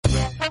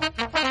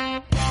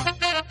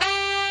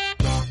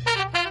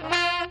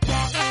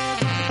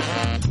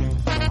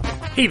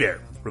Hey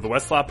there, we're the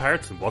Westlaw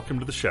Pirates and welcome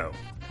to the show.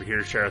 We're here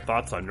to share our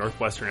thoughts on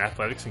Northwestern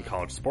athletics and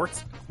college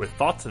sports with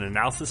thoughts and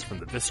analysis from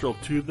the visceral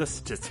to the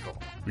statistical.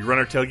 We run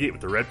our tailgate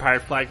with the red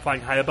pirate flag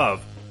flying high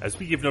above as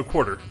we give no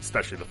quarter,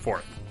 especially the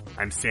fourth.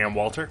 I'm Sam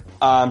Walter.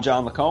 I'm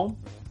John Lacombe.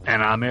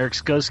 And I'm Eric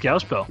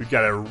Skouspo. We've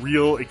got a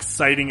real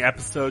exciting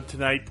episode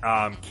tonight.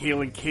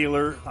 Kaylin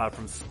Kaler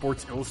from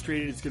Sports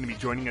Illustrated is going to be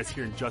joining us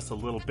here in just a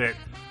little bit.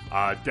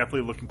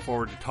 Definitely looking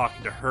forward to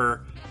talking to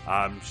her.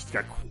 She's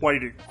got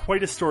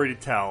quite a story to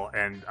tell,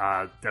 and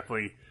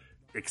definitely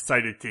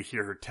excited to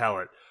hear her tell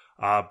it.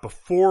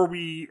 Before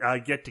we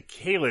get to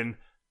Kaylin,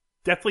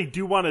 definitely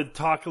do want to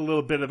talk a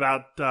little bit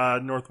about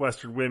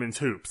Northwestern women's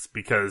hoops,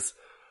 because,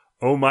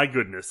 oh my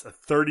goodness, a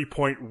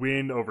 30-point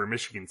win over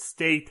Michigan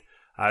State.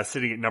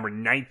 Sitting at number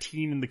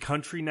 19 in the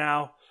country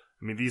now.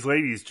 I mean, these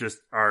ladies just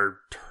are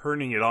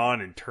turning it on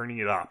and turning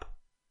it up.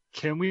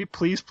 Can we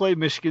please play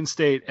Michigan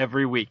State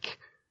every week?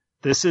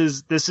 This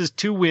is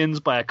 2 wins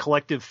by a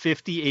collective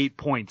 58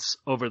 points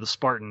over the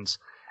Spartans.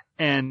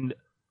 And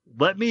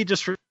let me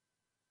just remind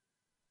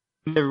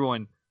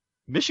everyone,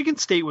 Michigan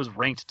State was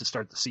ranked to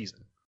start the season.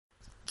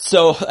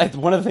 So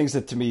one of the things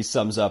that to me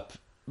sums up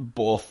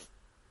both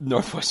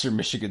Northwestern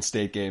Michigan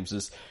State games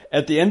is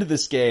at the end of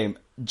this game,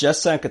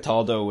 Jess San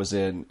Cataldo was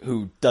in,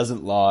 who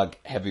doesn't log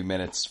heavy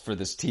minutes for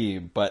this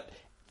team, but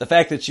the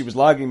fact that she was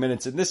logging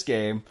minutes in this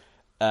game,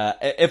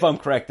 if I'm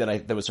correct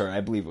that was her, I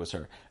believe it was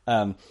her,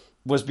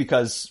 was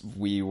because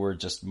we were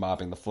just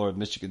mopping the floor of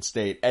Michigan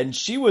State, and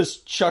she was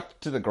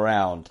chucked to the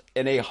ground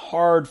in a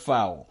hard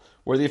foul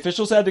where the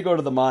officials had to go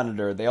to the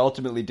monitor. They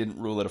ultimately didn't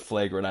rule it a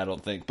flagrant, I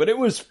don't think, but it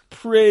was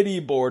pretty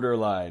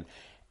borderline.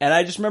 And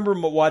I just remember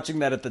watching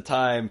that at the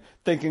time,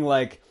 thinking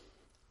like,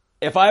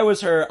 if I was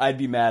her, I'd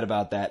be mad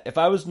about that. If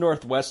I was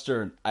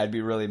Northwestern, I'd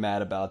be really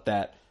mad about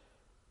that.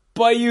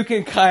 But you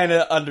can kind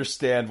of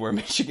understand where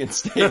Michigan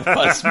State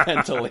was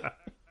mentally.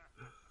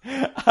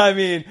 I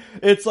mean,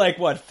 it's like,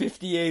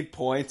 58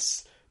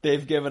 points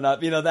they've given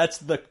up. You know, that's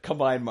the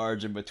combined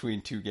margin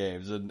between 2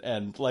 games.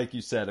 And like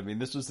you said, I mean,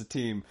 this was a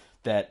team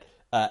that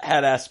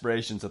had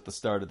aspirations at the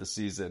start of the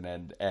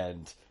season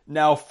and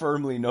now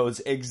firmly knows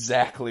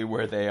exactly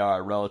where they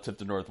are relative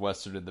to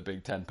Northwestern in the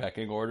Big Ten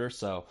pecking order.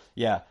 So,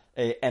 yeah,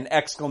 an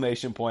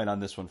exclamation point on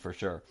this one for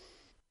sure.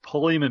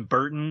 Pulliam and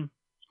Burton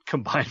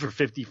combined for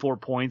 54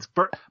 points.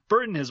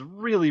 Burton has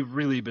really,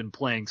 really been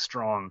playing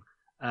strong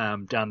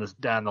down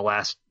the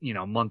last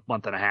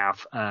month and a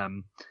half. I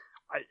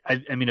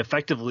mean,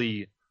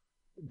 effectively,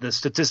 the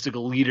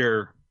statistical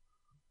leader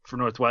for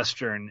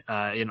Northwestern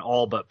in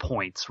all but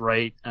points,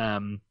 right?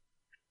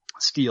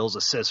 Steals,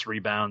 assists,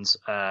 rebounds.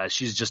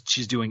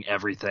 She's doing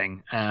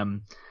everything.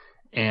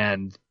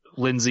 And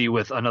Lindsay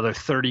with another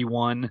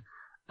 31,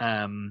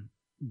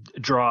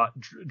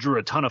 drew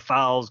a ton of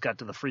fouls, got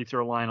to the free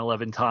throw line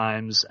 11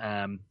 times.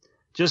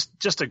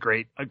 Just a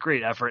great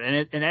effort.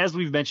 And as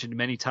we've mentioned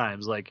many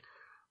times, like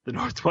the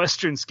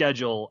Northwestern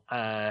schedule,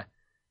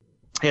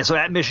 so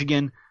at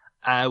Michigan,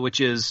 which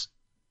is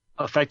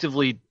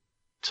effectively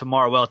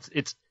tomorrow. Well,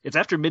 it's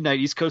after midnight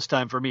East Coast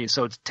time for me,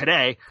 so it's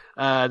today,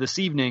 this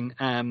evening.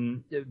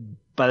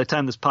 By the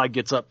time this pod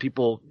gets up,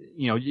 people,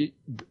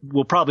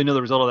 will probably know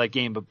the result of that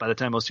game. But by the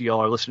time most of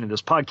y'all are listening to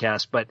this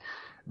podcast, but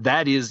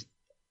that is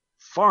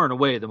far and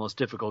away the most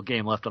difficult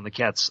game left on the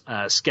Cats'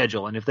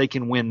 schedule. And if they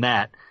can win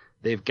that,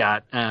 they've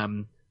got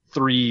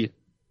 3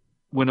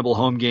 winnable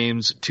home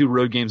games, 2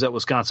 road games at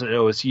Wisconsin, at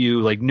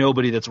OSU. Like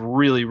nobody that's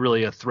really,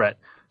 really a threat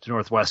to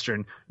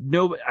Northwestern.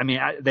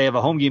 They have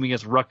a home game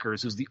against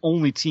Rutgers, who's the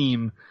only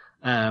team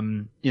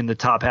in the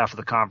top half of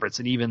the conference,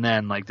 and even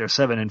then, like they're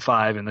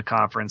 7-5 in the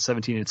conference,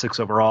 17-6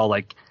 overall.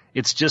 Like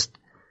it's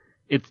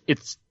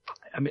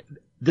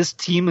this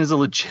team is a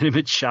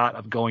legitimate shot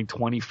of going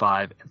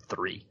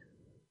 26-3.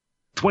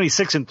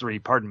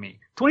 Pardon me,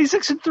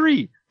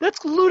 26-3.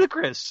 That's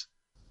ludicrous.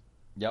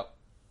 Yep,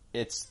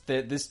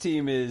 this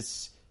team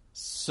is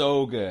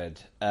so good,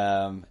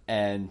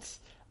 and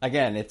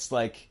again, it's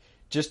like.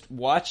 Just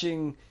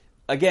watching,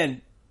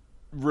 again,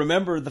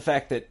 remember the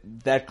fact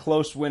that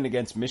close win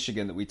against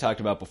Michigan that we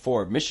talked about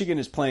before. Michigan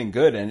is playing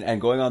good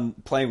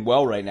and playing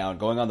well right now, and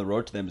going on the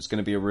road to them is going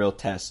to be a real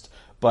test.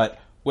 But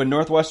when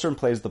Northwestern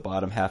plays the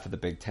bottom half of the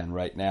Big Ten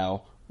right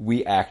now,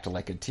 we act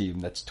like a team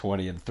that's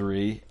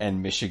 20-3,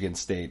 and Michigan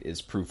State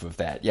is proof of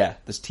that. Yeah,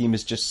 this team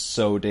is just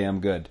so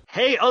damn good.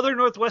 Hey, other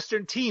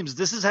Northwestern teams,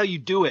 this is how you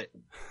do it.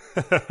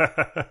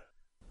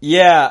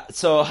 Yeah,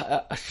 so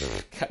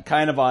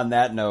kind of on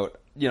that note,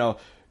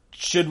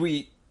 should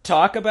we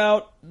talk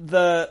about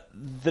the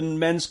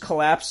men's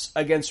collapse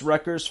against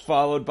Rutgers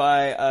followed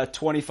by a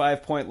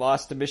 25-point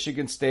loss to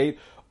Michigan State,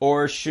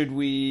 or should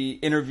we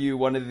interview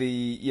one of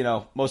the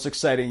most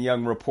exciting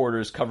young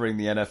reporters covering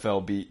the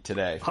NFL beat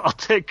today? I'll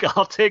take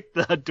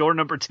the door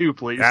number 2,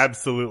 please.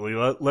 Absolutely.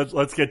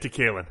 Let's get to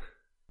Kaylin.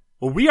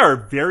 Well, we are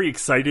very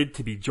excited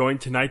to be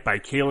joined tonight by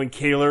Kaylin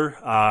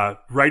Kaler,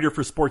 writer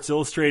for Sports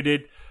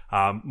Illustrated,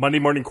 Monday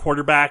morning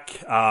quarterback.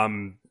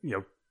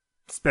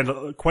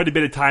 Spent quite a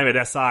bit of time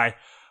at SI.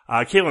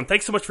 Kaylin,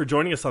 thanks so much for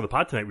joining us on the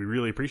pod tonight. We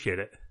really appreciate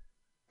it.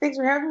 Thanks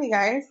for having me,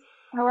 guys.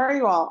 How are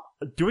you all?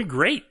 Doing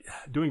great.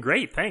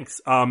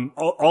 Thanks.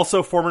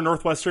 Also former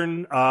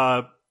Northwestern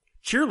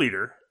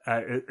cheerleader,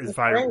 if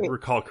I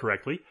recall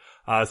correctly.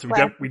 So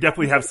we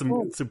definitely have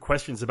some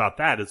questions about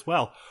that as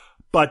well.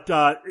 But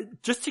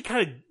just to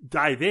kind of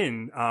dive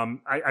in,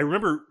 I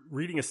remember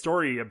reading a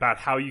story about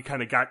how you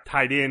kind of got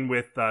tied in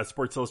with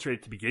Sports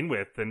Illustrated to begin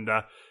with, and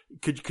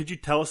could you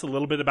tell us a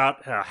little bit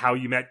about how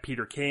you met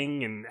Peter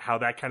King and how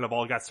that kind of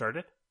all got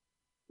started?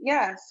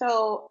 Yeah,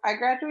 so I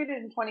graduated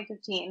in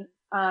 2015,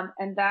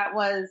 and that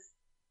was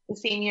the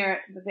same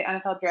year that the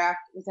NFL draft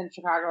was in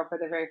Chicago for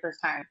the very first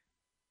time.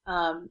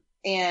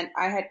 And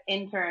I had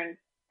interned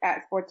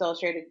at Sports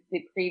Illustrated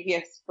the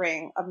previous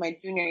spring of my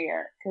junior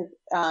year because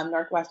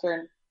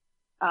Northwestern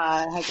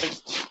has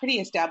a pretty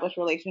established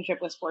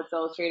relationship with Sports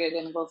Illustrated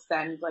and will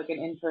send like an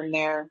intern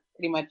there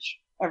pretty much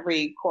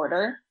every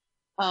quarter.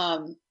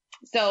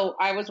 So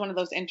I was one of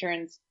those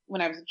interns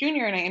when I was a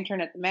junior, and I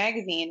interned at the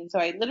magazine. And so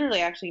I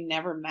literally actually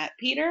never met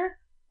Peter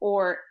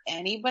or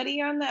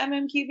anybody on the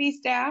MMQB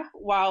staff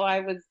while I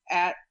was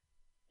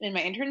in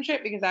my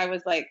internship, because I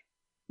was like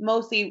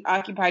mostly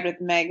occupied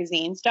with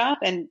magazine stuff.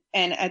 And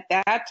at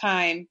that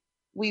time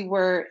we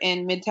were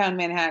in Midtown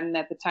Manhattan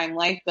at the Time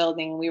Life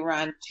building. We were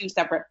on 2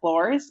 separate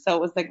floors. So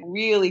it was like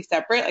really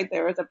separate. Like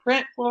there was a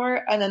print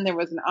floor and then there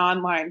was an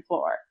online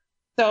floor.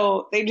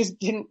 So they just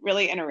didn't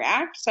really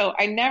interact. So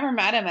I never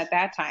met him at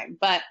that time,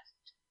 but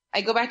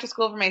I go back to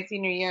school for my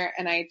senior year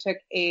and I took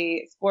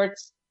a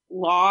sports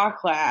law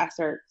class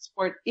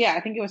I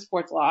think it was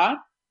sports law.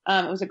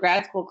 It was a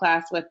grad school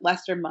class with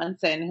Lester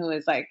Munson, who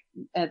is like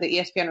the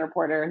ESPN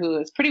reporter who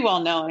is pretty well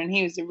known. And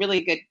he was a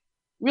really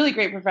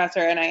great professor.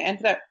 And I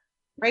ended up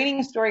writing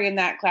a story in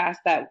that class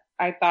that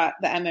I thought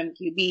the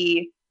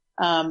MMQB,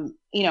 and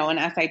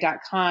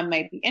SI.com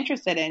might be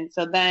interested in.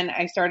 So then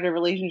I started a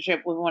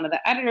relationship with one of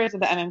the editors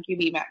of the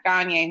MMQB, Matt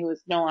Gagne, who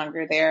is no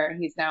longer there.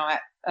 He's now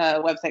at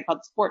a website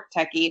called Sport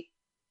Techie.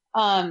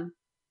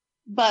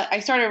 But I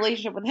started a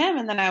relationship with him,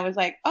 and then I was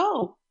like,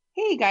 oh,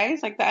 hey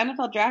guys, like the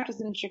NFL draft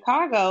is in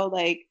Chicago.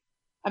 Like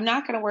I'm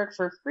not going to work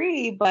for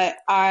free, but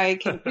I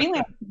can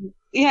freelance.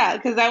 Yeah.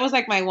 Cause that was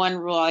like my one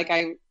rule. Like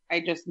I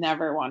just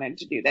never wanted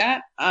to do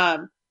that.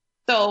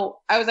 So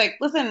I was like,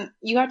 listen,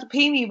 you have to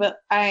pay me, but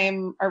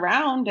I'm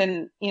around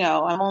and,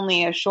 I'm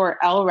only a short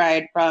L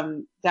ride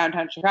from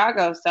downtown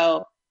Chicago.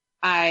 So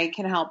I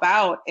can help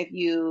out if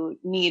you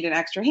need an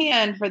extra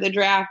hand for the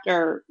draft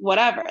or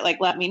whatever. Like,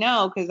 let me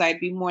know, because I'd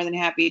be more than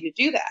happy to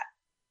do that.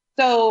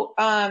 So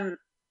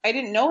I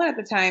didn't know it at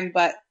the time,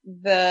 but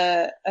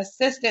the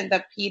assistant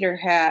that Peter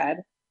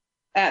had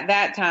at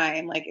that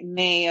time, like in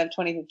May of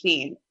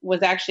 2015,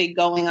 was actually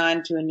going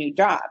on to a new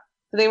job.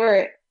 So they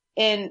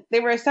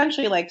were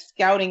essentially like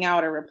scouting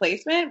out a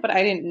replacement, but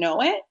I didn't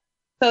know it.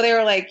 So they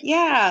were like,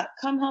 yeah,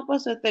 come help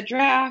us with the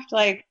draft.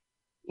 Like,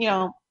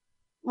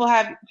 we'll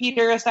have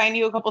Peter assign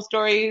you a couple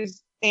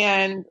stories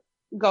and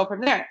go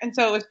from there. And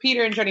so it was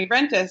Peter and Joni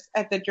Brentis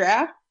at the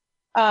draft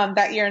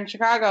that year in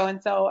Chicago.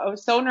 And so I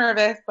was so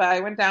nervous, but I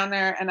went down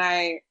there and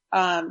I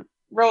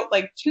wrote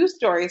like 2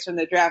 stories from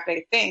the draft,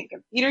 I think.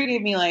 And Peter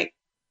gave me like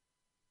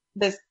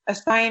this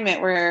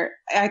assignment where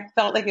I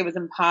felt like it was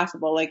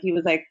impossible. Like he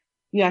was like,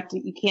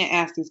 you can't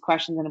ask these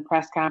questions in a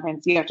press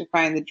conference. You have to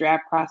find the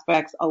draft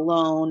prospects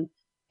alone,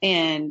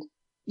 and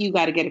you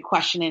got to get a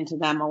question into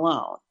them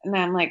alone. And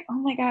I'm like, oh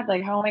my God,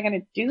 like, how am I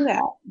going to do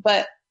that?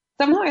 But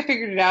somehow I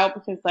figured it out,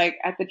 because like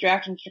at the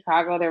draft in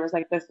Chicago, there was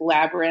like this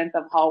labyrinth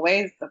of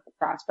hallways that the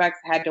prospects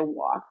had to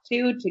walk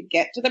to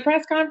get to the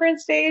press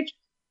conference stage.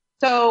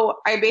 So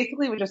I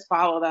basically would just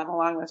follow them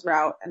along this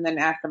route and then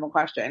ask them a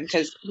question,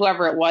 because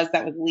whoever it was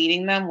that was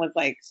leading them was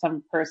like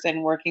some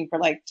person working for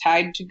like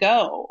Tide to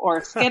Go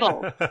or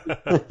Skittles.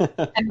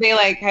 And they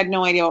like had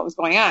no idea what was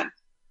going on.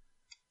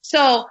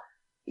 So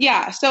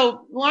yeah.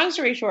 So long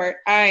story short,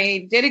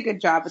 I did a good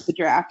job at the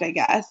draft, I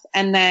guess.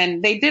 And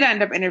then they did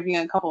end up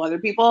interviewing a couple other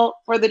people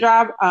for the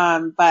job.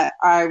 But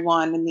I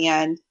won in the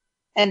end.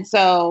 And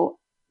so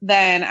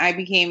then I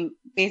became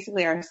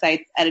basically our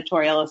site's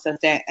editorial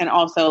assistant and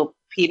also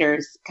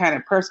Peter's kind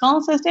of personal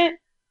assistant.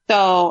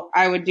 So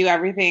I would do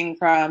everything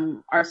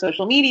from our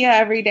social media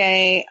every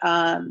day,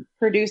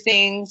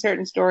 producing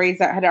certain stories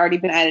that had already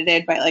been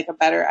edited by like a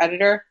better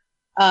editor,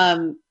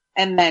 and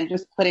then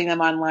just putting them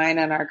online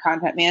on our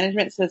content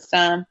management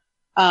system,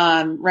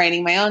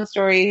 writing my own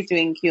stories,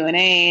 doing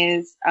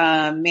Q&As,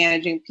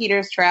 managing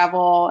Peter's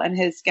travel and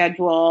his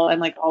schedule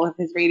and like all of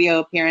his radio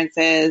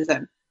appearances,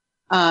 and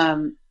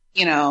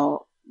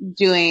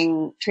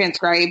doing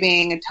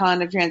a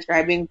ton of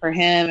transcribing for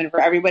him and for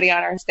everybody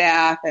on our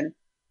staff, and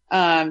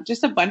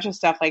just a bunch of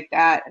stuff like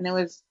that. And it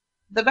was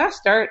the best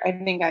start I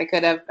think I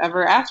could have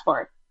ever asked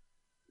for.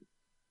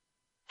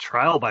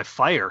 Trial by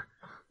fire.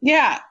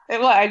 Yeah.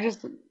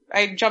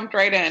 I jumped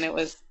right in. It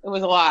was a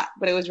lot,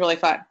 but it was really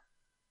fun.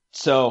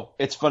 So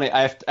it's funny.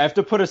 I have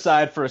to put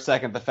aside for a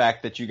second the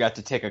fact that you got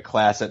to take a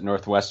class at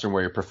Northwestern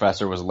where your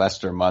professor was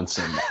Lester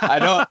Munson.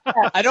 I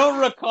don't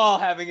recall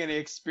having any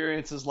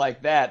experiences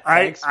like that.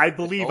 I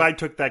believe I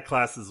took that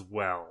class as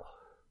well.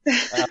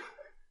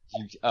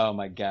 Oh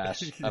my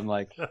gosh. I'm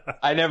like,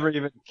 I never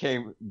even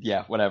came.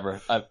 Yeah,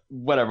 whatever.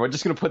 Whatever. We're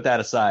just going to put that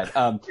aside.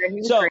 But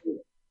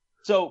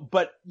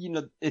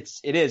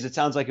it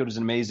sounds like it was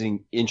an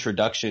amazing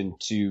introduction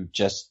to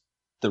just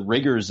the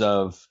rigors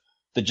of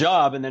the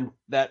job. And then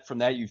from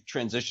that, you've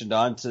transitioned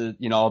on to,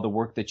 all the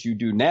work that you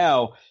do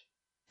now.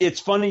 It's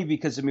funny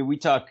because, we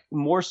talk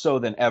more so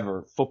than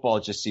ever. Football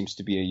just seems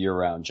to be a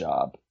year-round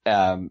job.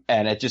 And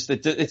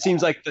it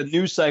seems like the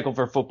news cycle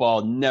for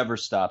football never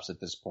stops at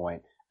this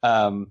point.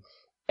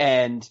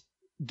 And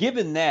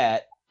given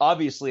that,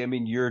 obviously,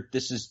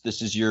 this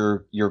is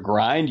your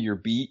grind, your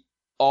beat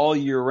all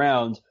year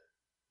round.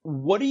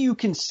 What do you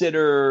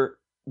consider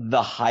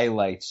the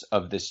highlights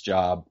of this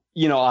job?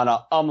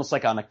 Almost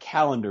like on a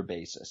calendar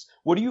basis.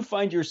 What do you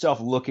find yourself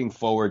looking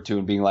forward to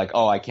and being like,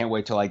 oh, I can't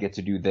wait till I get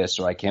to do this,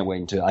 or I can't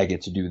wait until I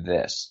get to do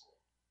this?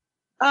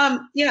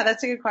 Yeah,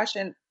 that's a good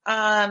question.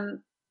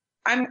 I'm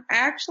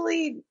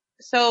actually,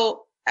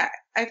 so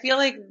I feel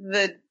like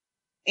the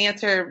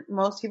answer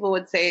most people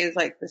would say is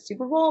like the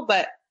Super Bowl,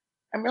 but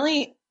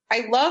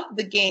I love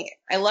the game.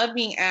 I love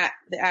being at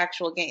the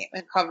actual game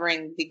and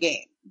covering the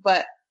game,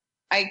 but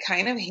I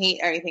kind of hate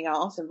everything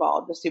else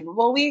involved with Super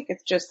Bowl week.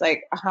 It's just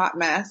like a hot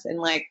mess, and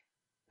like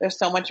there's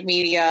so much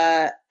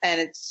media, and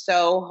it's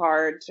so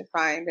hard to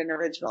find an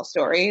original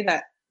story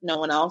that no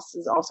one else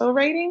is also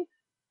writing.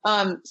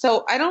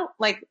 So I don't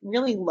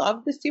really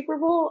love the Super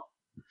Bowl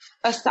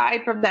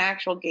aside from the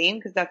actual game,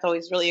 because that's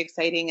always really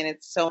exciting and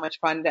it's so much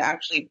fun to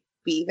actually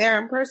be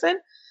there in person.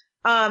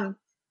 I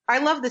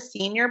love the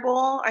Senior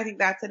Bowl. I think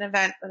that's an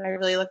event that I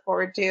really look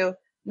forward to.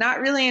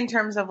 Not really in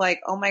terms of like,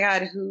 oh my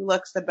God, who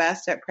looks the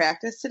best at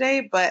practice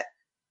today, but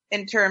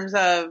in terms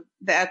of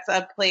that's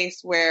a place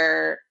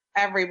where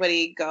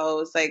everybody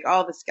goes, like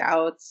all the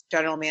scouts,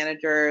 general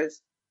managers,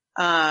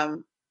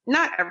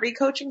 not every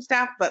coaching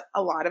staff, but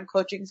a lot of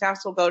coaching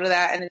staffs will go to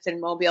that, and it's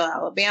in Mobile,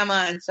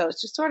 Alabama. And so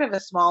it's just sort of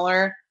a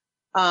smaller,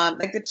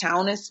 the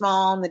town is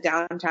small in the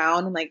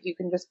downtown, and like you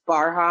can just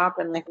bar hop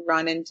and like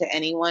run into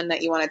anyone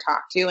that you want to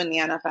talk to in the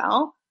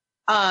NFL.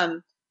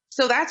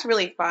 So that's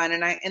really fun.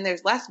 And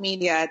there's less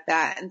media at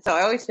that. And so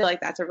I always feel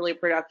like that's a really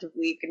productive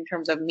week in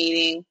terms of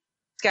meeting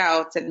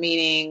scouts and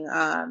meeting,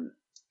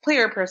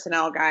 player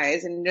personnel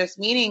guys, and just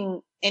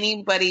meeting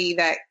anybody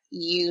that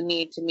you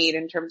need to meet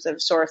in terms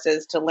of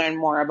sources to learn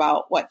more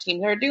about what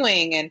teams are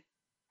doing and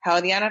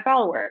how the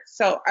NFL works.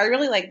 So I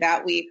really like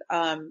that week.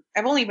 I've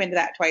only been to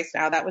that twice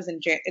now. That was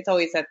it's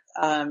always at,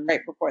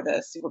 right before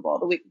the Super Bowl,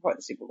 the week before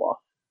the Super Bowl.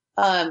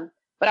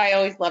 But I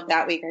always love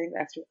that week. I think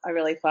that's a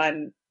really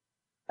fun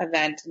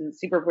event and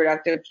super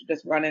productive to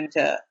just run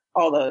into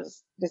all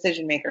those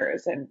decision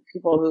makers and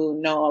people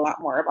who know a lot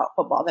more about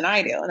football than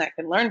I do and I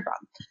can learn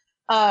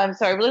from.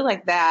 So I really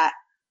like that.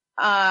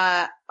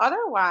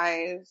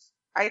 Otherwise,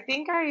 I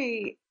think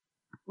I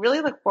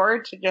really look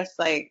forward to just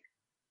like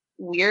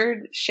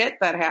weird shit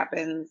that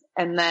happens,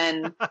 and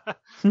then,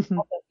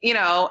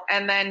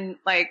 and then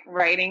like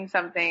writing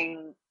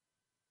something,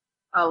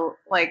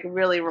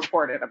 really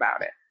reported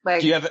about it.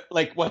 Like, do you have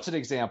what's an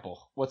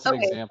example? So,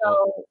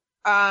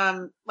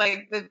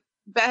 the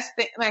best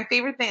thing, my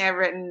favorite thing I've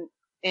written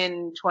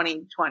in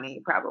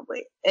 2020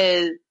 probably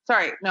in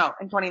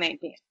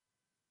 2019,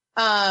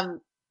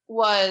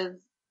 was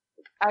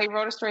I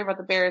wrote a story about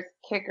the Bears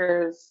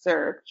kickers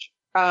search.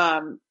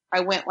 I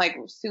went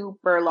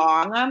super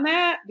long on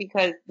that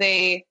because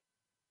they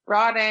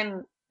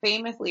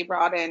famously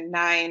brought in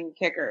 9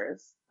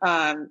 kickers,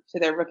 to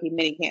their rookie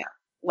minicamp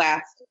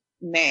last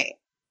May.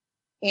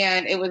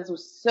 And it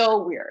was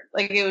so weird.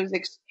 It was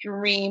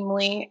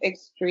extremely,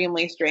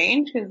 extremely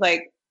strange because I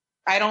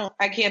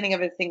can't think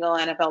of a single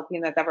NFL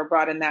team that's ever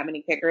brought in that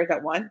many kickers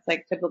at once.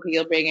 Typically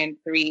you'll bring in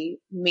 3,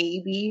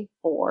 maybe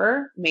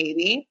 4,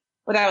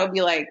 but that would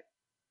be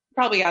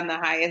probably on the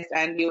highest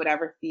end you would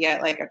ever see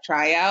at a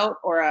tryout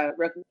or a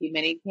rookie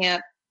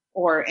minicamp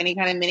or any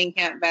kind of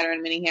minicamp,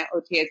 veteran minicamp,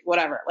 OTAs,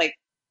 whatever.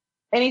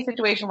 Any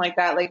situation like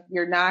that,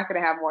 you're not going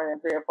to have more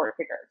than 3 or 4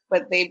 kickers,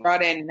 but they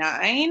brought in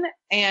 9,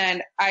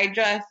 and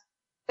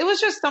it was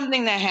just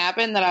something that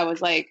happened that I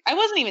was I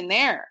wasn't even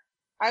there.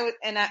 I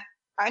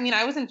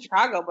was in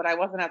Chicago, but I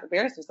wasn't at the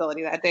Bears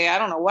facility that day. I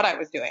don't know what I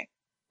was doing,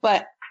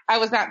 but I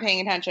was not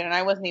paying attention and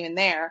I wasn't even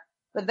there.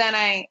 But then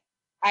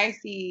I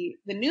see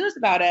the news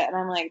about it and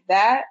I'm like,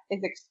 that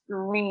is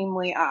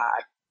extremely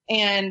odd.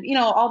 And,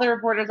 all the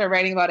reporters are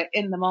writing about it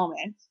in the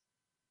moment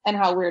and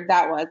how weird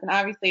that was. And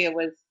obviously it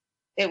was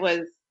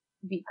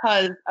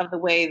because of the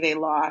way they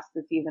lost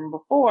the season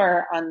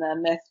before on the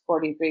missed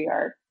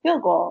 43-yard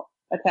field goal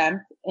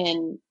attempt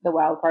in the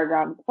wild card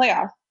round of the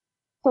playoffs.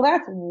 So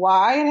that's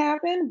why it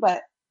happened.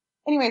 But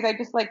anyways, I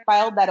just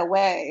filed that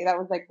away. That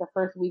was the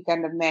first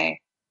weekend of May.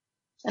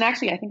 And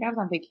actually, I think I was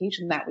on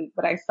vacation that week,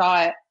 but I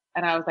saw it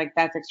and I was like,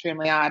 that's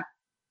extremely odd.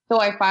 So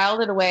I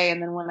filed it away.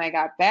 And then when I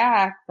got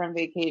back from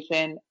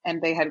vacation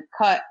and they had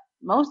cut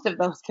most of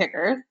those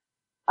kickers,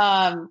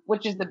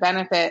 which is the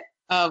benefit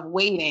of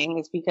waiting,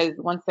 is because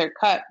once they're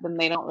cut, then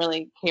they don't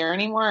really care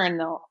anymore and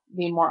they'll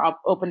be more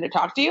open to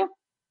talk to you,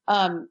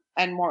 and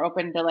more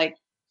open to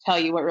tell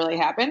you what really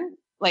happened.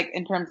 like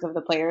in terms of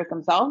the players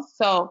themselves.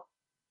 So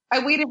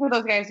I waited for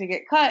those guys to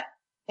get cut,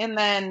 and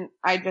then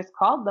I just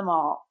called them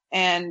all,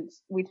 and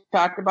we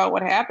talked about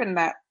what happened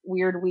that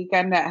weird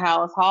weekend at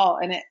Hallis Hall,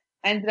 and it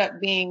ended up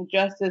being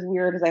just as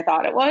weird as I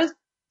thought it was.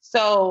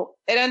 So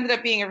it ended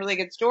up being a really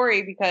good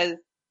story because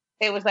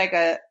it was like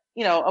a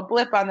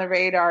blip on the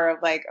radar of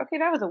like, okay,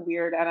 that was a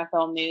weird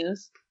NFL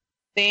news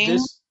thing.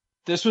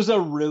 This is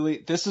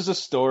a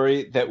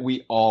story that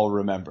we all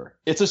remember.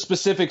 It's a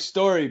specific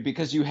story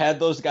because you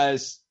had those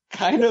guys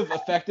kind of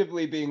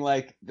effectively being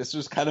like, this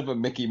was kind of a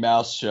Mickey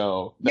Mouse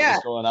show that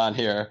was going on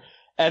here.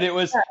 And it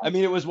was,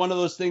 it was one of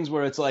those things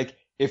where it's like,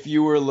 if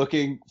you were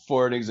looking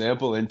for an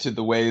example into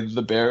the way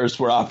the Bears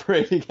were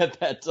operating at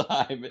that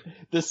time,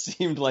 this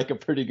seemed like a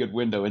pretty good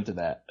window into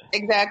that.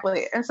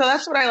 Exactly. And so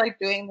that's what I like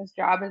doing this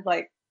job, is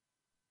like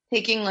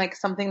taking like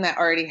something that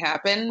already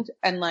happened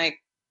and like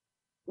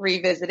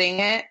revisiting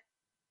it.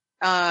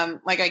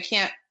 Like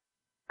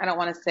I don't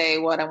want to say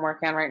what I'm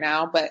working on right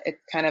now, but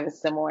it's kind of a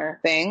similar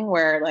thing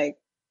where like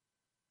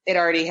it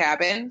already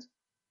happened.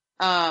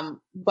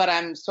 But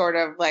I'm sort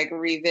of like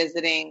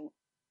revisiting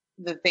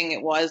the thing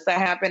it was that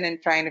happened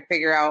and trying to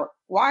figure out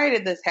why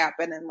did this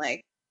happen, and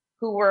like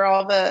who were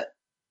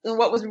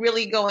what was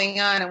really going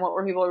on, and what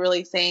were people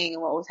really saying,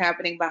 and what was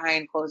happening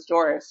behind closed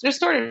doors. Just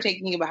sort of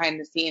taking you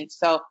behind the scenes.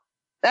 So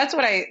that's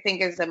what I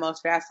think is the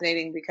most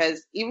fascinating,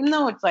 because even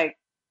though it's like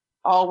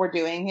all we're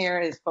doing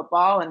here is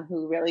football, and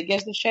who really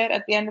gives a shit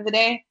at the end of the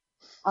day?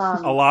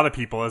 A lot of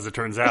people, as it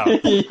turns out.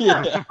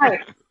 Yeah.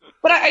 Right.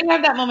 But I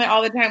have that moment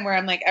all the time where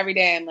I'm like, every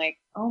day I'm like,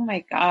 oh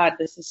my God,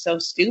 this is so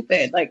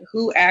stupid. Like,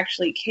 who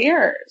actually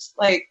cares?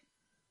 Like,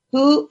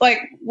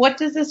 what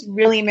does this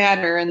really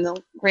matter in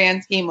the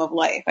grand scheme of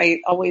life?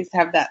 I always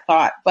have that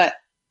thought. But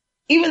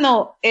even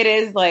though it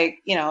is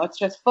like, it's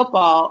just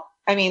football,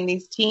 I mean,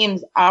 these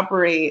teams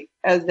operate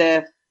as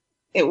if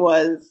it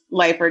was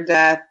life or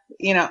death.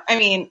 I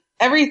mean,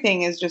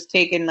 everything is just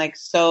taken like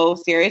so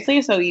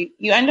seriously. So you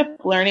end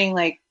up learning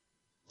like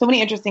so many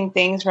interesting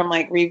things from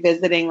like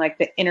revisiting like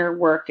the inner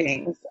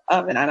workings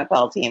of an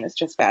NFL team. It's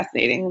just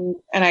fascinating.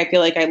 And I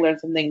feel like I learn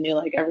something new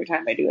like every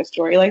time I do a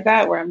story like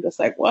that, where I'm just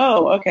like,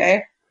 whoa,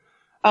 okay.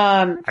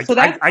 I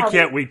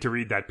can't wait to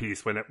read that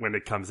piece when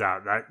it comes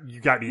out. That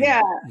you got me,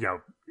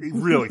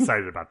 real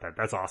excited about that.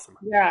 That's awesome.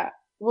 Yeah,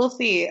 we'll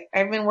see.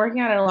 I've been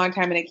working on it a long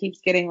time, and it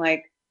keeps getting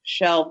like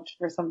shelved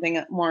for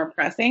something more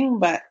pressing,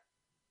 but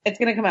it's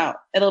gonna come out.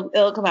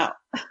 It'll come out.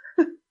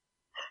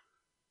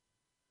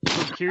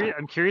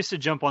 I'm curious to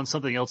jump on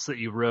something else that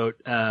you wrote.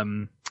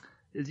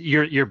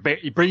 You're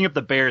bringing up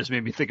the Bears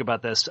made me think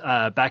about this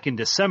back in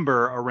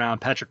December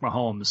around Patrick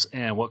Mahomes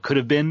and what could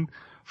have been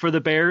for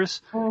the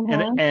Bears.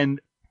 Mm-hmm. And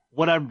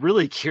what I'm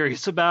really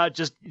curious about,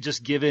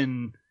 just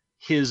given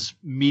his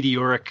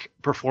meteoric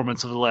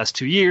performance over the last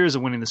 2 years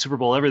and winning the Super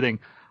Bowl, everything,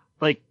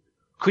 like,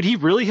 could he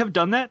really have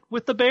done that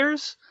with the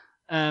Bears?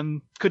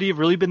 Could he have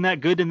really been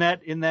that good in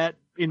that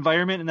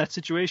environment, in that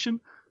situation?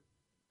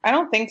 I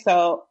don't think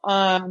so.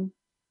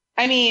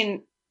 I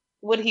mean,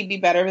 would he be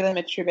better than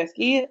Mitch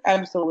Trubisky?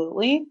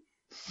 Absolutely.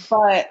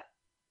 But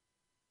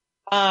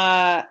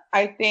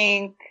I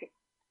think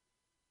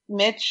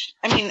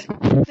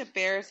the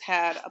Bears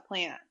had a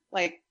plan.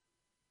 Like,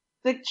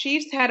 the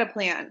Chiefs had a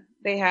plan.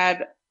 They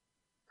had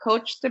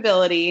coach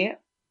stability.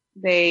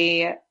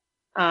 They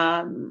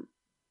knew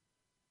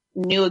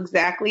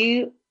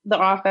exactly the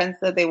offense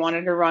that they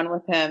wanted to run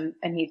with him,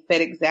 and he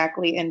fit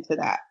exactly into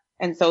that.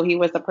 And so he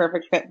was the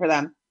perfect fit for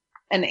them.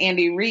 And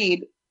Andy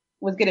Reid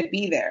was going to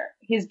be there.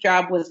 His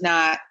job was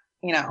not,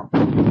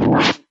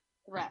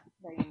 threat.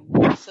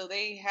 So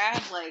they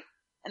had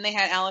and they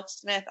had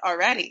Alex Smith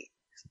already,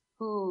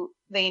 who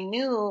they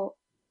knew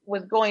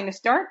was going to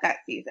start that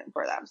season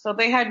for them. So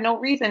they had no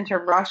reason to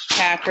rush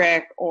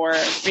Patrick or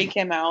freak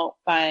him out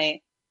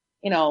by,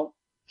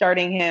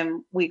 starting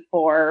him week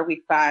 4 or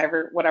week 5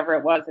 or whatever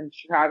it was in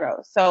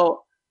Chicago.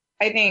 So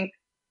I think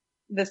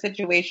the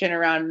situation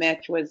around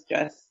Mitch was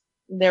just,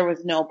 there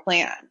was no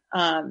plan.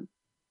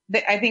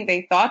 I think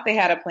they thought they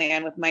had a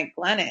plan with Mike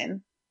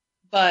Glennon,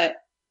 but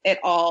it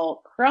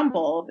all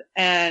crumbled.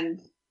 And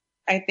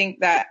I think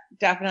that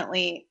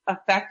definitely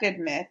affected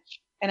Mitch.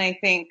 And I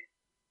think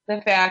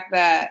the fact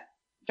that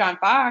John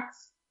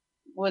Fox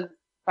was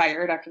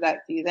fired after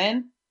that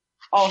season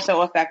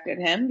also affected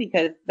him,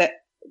 because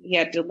that he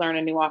had to learn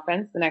a new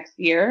offense the next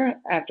year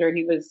after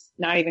he was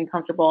not even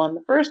comfortable in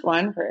the first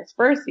one for his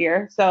first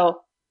year.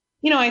 So,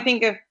 I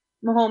think if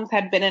Mahomes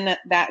had been in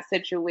that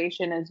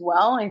situation as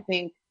well, I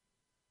think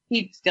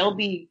he'd still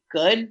be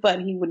good,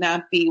 but he would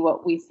not be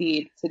what we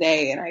see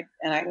today.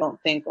 And I don't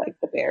think like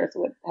the Bears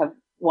would have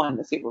won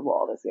the Super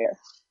Bowl this year.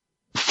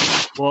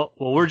 Well,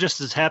 we're just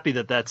as happy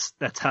that that's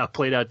how it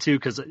played out too,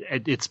 because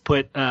it's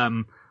put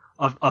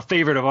a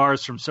favorite of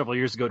ours from several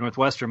years ago,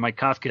 Northwestern, Mike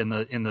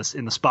Kafka, in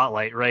the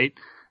spotlight, right?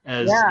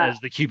 As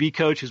the QB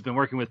coach who's been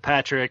working with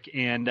Patrick,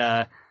 and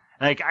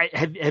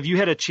have you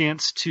had a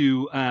chance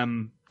to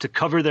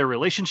cover their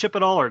relationship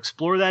at all, or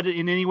explore that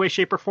in any way,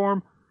 shape, or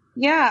form?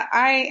 Yeah,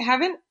 I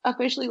haven't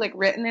officially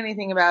written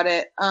anything about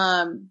it,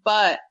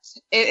 but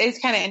it is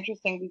kind of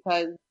interesting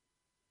because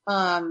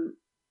Mike's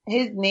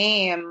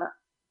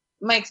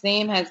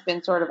name has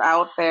been sort of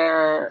out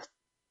there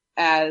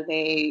as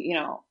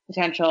a,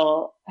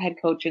 potential head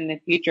coach in the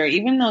future,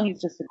 even though he's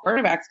just a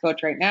quarterbacks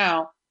coach right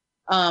now.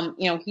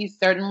 He's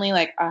certainly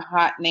like a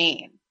hot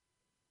name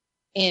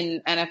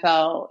in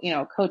NFL,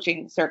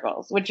 coaching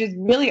circles, which is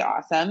really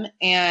awesome.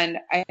 And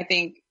I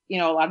think, a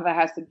lot of that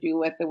has to do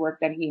with the work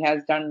that he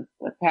has done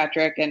with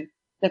Patrick and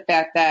the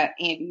fact that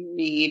Andy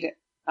Reid,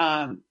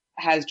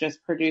 has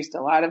just produced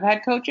a lot of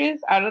head coaches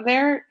out of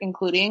there,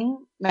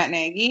 including Matt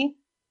Nagy,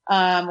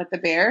 with the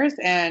Bears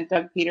and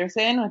Doug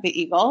Peterson with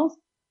the Eagles.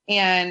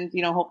 And,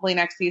 hopefully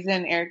next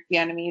season, Eric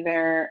Bieniemy,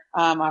 their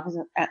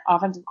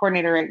offensive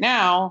coordinator right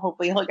now,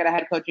 hopefully he'll get a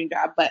head coaching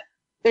job. But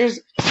there's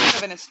sort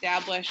of an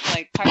established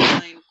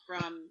pipeline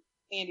from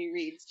Andy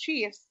Reid's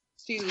Chiefs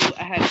to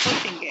a head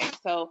coaching gig.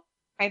 So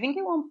I think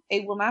it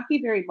will not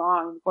be very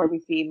long before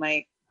we see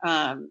Mike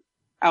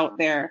out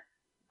there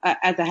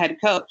as a head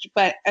coach.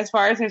 But as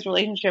far as his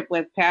relationship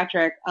with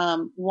Patrick,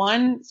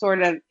 one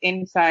sort of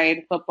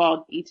inside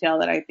football detail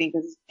that I think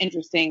is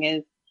interesting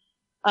is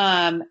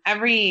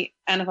every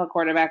NFL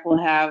quarterback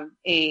will have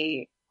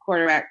a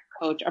quarterback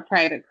coach, a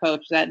private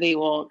coach that they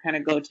will kind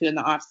of go to in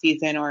the off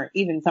season or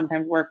even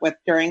sometimes work with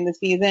during the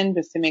season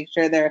just to make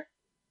sure they're,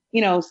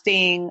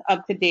 staying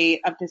up to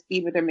date, up to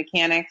speed with their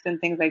mechanics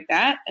and things like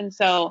that. And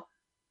so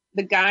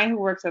the guy who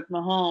works with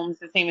Mahomes,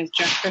 his name is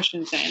Jeff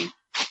Christensen.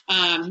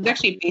 He's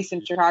actually based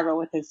in Chicago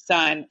with his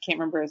son. Can't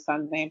remember his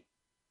son's name.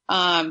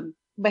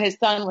 But his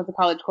son was a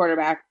college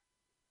quarterback,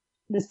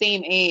 the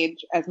same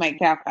age as Mike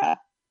Kafka.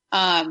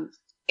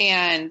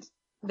 And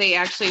they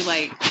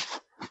actually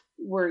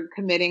were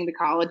committing to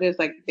colleges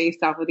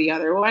based off of the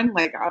other one,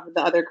 off of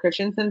the other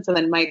Christensen. So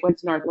then Mike went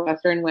to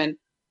Northwestern when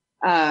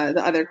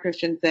the other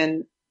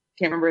Christensen,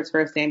 can't remember his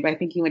first name, but I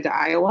think he went to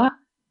Iowa.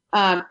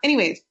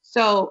 Anyways,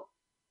 so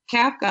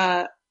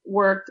Kafka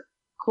worked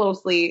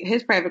closely.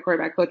 His private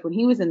quarterback coach when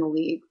he was in the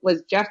league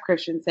was Jeff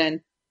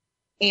Christensen.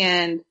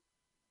 And,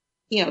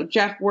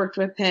 Jeff worked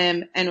with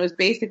him and was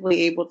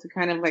basically able to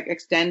kind of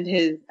extend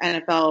his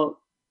NFL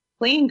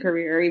playing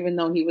career, even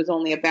though he was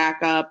only a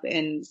backup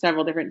in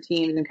several different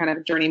teams and kind of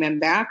a journeyman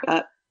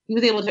backup. He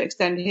was able to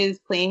extend his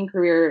playing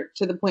career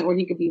to the point where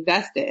he could be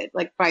vested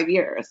 5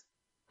 years.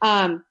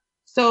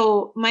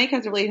 So Mike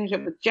has a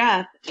relationship with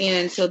Jeff.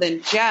 And so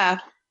then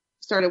Jeff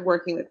started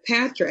working with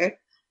Patrick,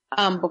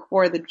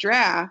 before the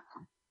draft,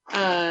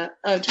 of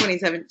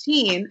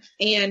 2017.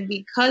 And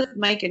because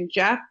Mike and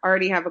Jeff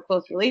already have a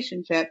close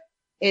relationship,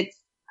 it's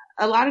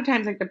a lot of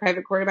times the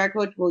private quarterback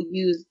coach will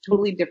use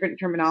totally different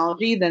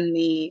terminology than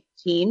the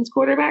team's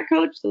quarterback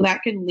coach. So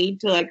that can lead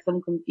to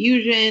some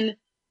confusion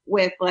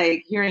with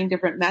hearing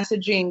different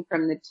messaging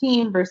from the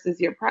team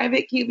versus your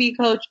private QB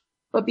coach.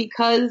 But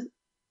because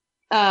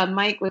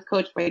Mike was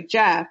coached by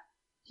Jeff,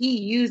 he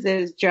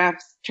uses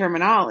Jeff's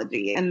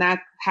terminology, and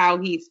that's how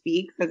he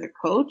speaks as a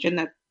coach, and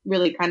that's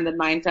really kind of the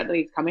mindset that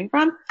he's coming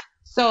from.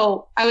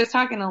 So I was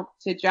talking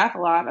to Jeff a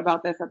lot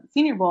about this at the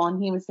Senior Bowl,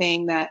 and he was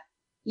saying that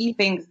he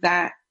thinks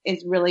that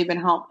it's really been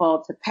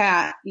helpful to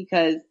Pat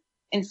because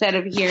instead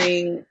of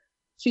hearing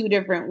two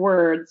different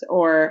words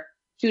or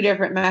two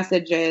different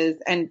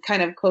messages and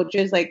kind of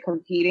coaches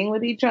competing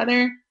with each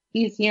other,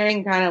 he's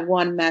hearing kind of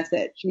one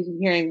message. He's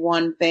hearing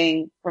one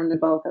thing from the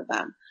both of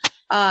them.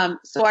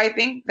 So I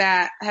think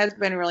that has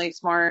been really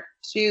smart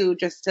too,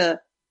 just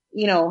to,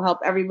 help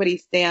everybody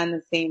stay on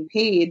the same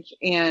page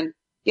and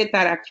get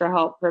that extra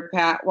help for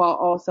Pat while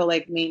also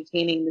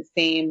maintaining the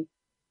same,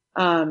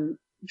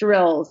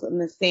 drills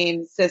and the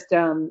same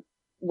system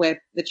with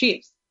the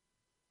Chiefs.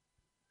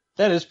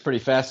 That is pretty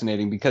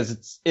fascinating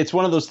because it's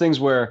one of those things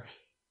where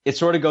it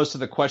sort of goes to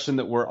the question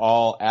that we're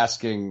all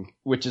asking,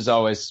 which is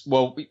always,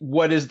 well,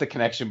 what is the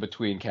connection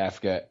between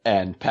Kafka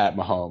and Pat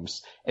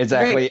Mahomes?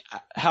 Exactly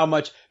how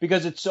much,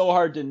 because it's so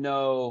hard to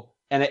know.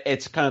 And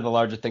it's kind of the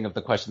larger thing of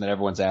the question that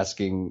everyone's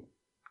asking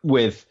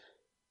with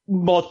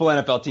multiple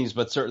NFL teams,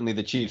 but certainly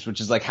the Chiefs,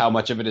 which is how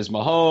much of it is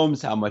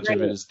Mahomes, how much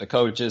of it is the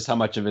coaches, how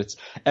much of it's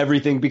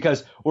everything,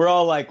 because we're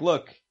all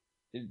look,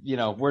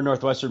 we're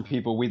Northwestern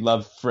people. We'd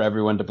love for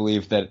everyone to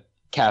believe that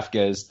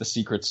Kafka is the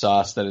secret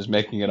sauce that is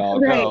making it all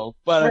go.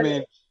 But I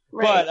mean,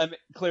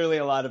 clearly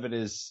a lot of it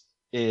is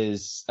a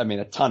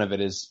ton of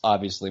it is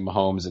obviously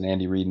Mahomes and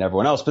Andy Reid and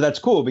everyone else, but that's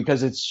cool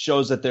because it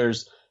shows that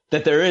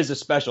there is a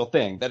special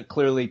thing, that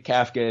clearly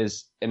Kafka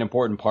is an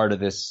important part of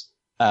this,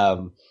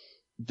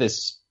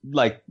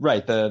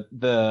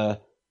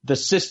 the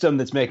system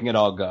that's making it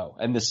all go,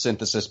 and this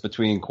synthesis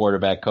between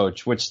quarterback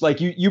coach, which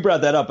you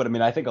brought that up, but I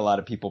mean, I think a lot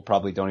of people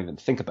probably don't even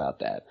think about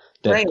that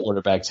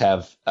quarterbacks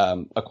have,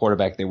 a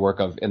quarterback they work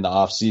of in the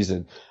off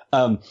season.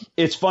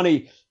 It's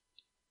funny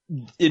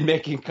in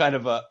making kind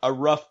of a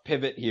rough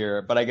pivot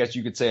here, but I guess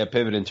you could say a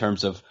pivot in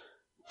terms of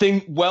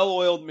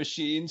well-oiled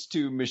machines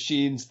to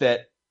machines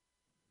that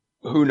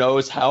who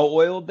knows how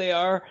oiled they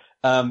are.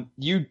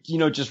 You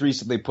just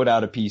recently put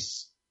out a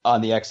piece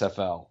on the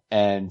XFL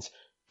and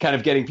kind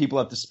of getting people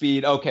up to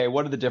speed. Okay,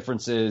 what are the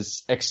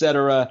differences,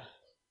 etc.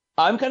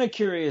 I'm kind of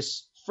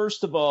curious,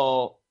 first of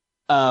all,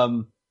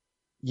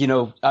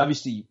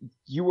 obviously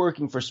you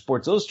working for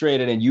Sports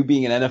Illustrated and you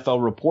being an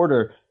NFL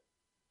reporter,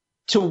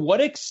 to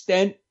what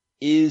extent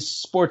is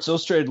Sports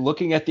Illustrated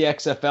looking at the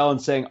XFL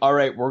and saying, all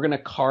right, we're going to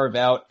carve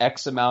out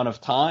X amount of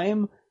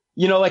time?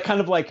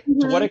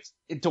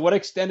 To what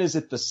extent is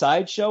it the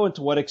sideshow, and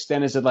to what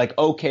extent is it like,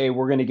 okay,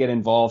 we're going to get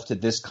involved to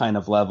this kind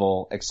of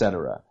level, et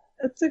cetera?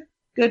 That's a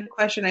good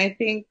question. I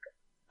think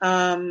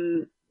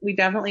we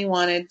definitely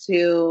wanted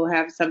to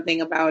have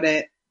something about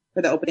it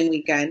for the opening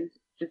weekend,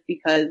 just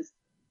because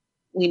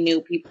we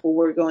knew people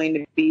were going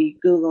to be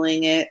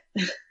Googling it.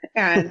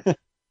 And,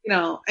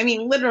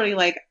 literally,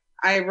 like,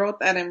 I wrote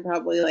that in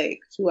probably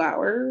like 2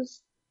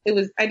 hours.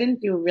 I didn't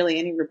do really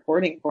any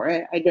reporting for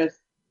it. I just,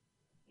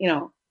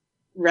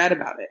 read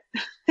about it.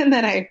 And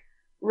then I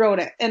wrote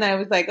it. And I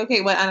was like,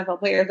 okay, what NFL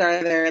players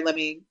are there? Let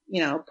me,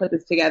 put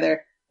this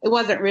together. It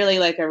wasn't really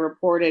like a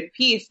reported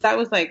piece. That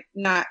was like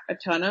not a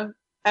ton of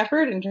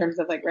effort in terms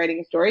of like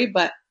writing a story,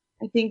 but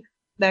I think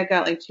that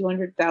got like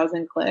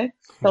 200,000 clicks.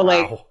 So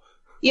wow.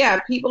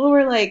 People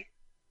were like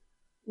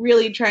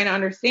really trying to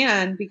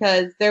understand,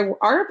 because there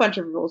are a bunch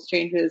of rules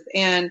changes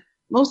and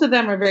most of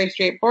them are very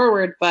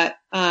straightforward, but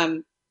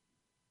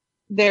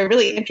they're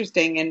really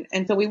interesting.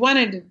 And so we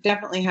wanted to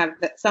definitely have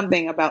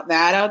something about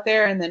that out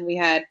there. And then we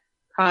had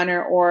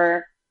Connor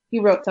Orr, he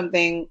wrote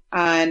something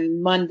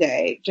on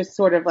Monday, just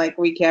sort of like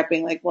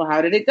recapping, like, well,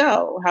 how did it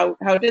go?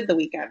 How did the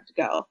weekend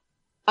go?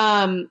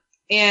 And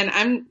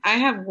I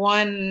have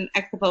one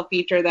XFL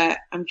feature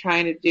that I'm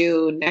trying to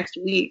do next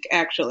week,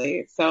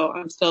 actually. So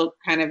I'm still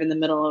kind of in the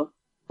middle of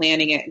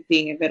planning it and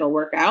seeing if it'll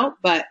work out.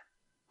 But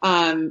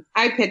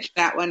I pitched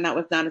that one. That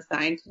was not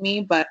assigned to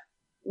me, but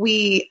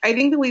I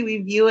think the way we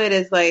view it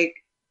is like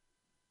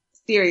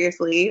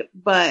seriously,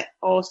 but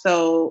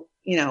also,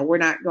 we're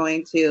not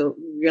going to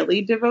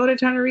really devote a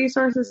ton of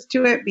resources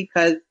to it,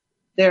 because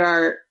there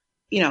are,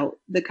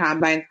 the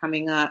combine's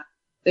coming up,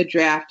 the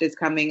draft is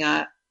coming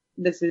up.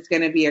 This is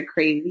going to be a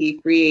crazy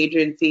free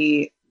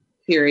agency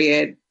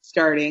period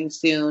starting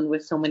soon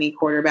with so many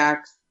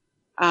quarterbacks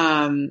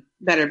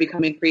that are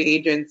becoming free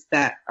agents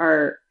that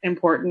are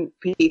important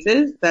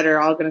pieces that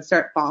are all going to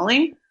start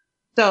falling.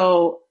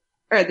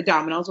 Or the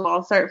dominoes will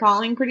all start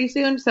falling pretty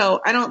soon.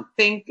 So I don't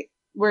think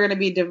we're going to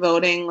be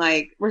devoting,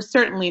 we're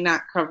certainly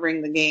not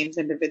covering the games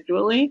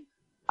individually.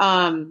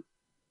 But,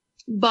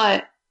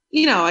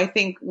 I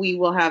think we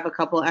will have a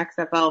couple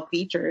XFL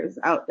features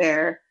out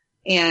there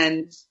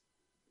and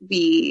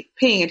be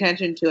paying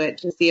attention to it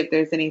to see if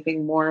there's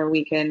anything more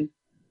we can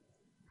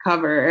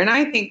cover. And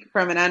I think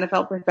from an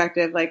NFL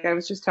perspective, like I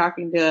was just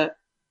talking to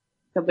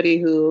somebody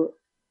who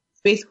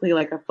is basically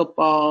like a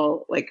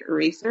football,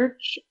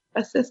 research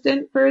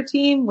assistant for a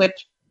team,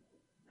 which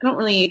I don't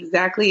really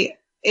exactly,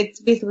 it's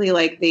basically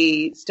like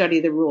they study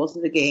the rules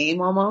of the game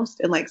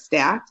almost, and like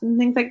stats and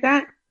things like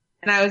that.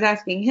 And I was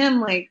asking him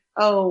like,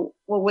 oh,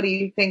 well, what do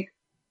you think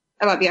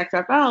about the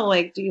XFL?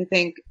 Like, do you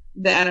think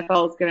the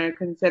NFL is going to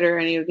consider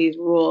any of these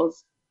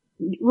rules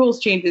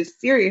changes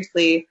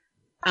seriously?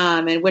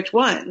 And which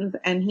ones?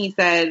 And he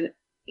said,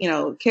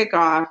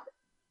 kickoff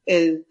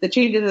is the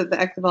changes that the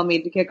XFL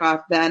made to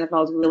kickoff, the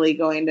NFL is really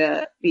going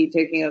to be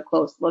taking a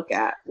close look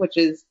at, which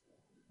is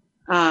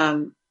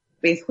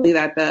basically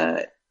that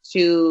the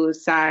two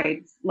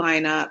sides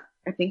line up.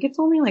 I think it's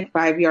only like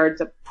 5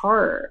 yards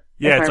apart.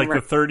 Yeah, it's like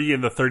the 30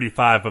 and the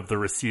 35 of the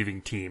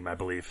receiving team, I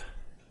believe.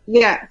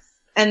 Yes.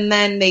 And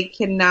then they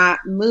cannot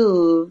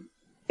move.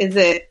 Is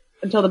it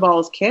until the ball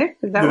is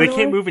kicked? Is that no, what they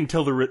can't move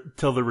until the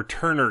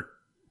returner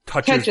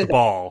touches the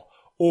ball,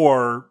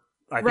 or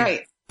I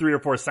think 3 or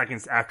 4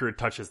 seconds after it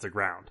touches the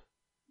ground.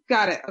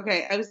 Got it.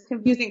 Okay. I was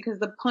confusing because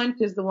the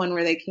punt is the one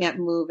where they can't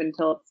move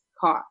until it's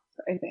caught,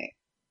 I think.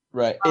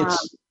 Right.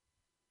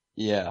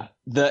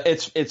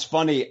 It's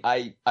funny.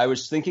 I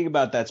was thinking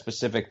about that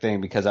specific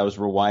thing because I was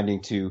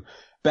rewinding to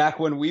back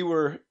when we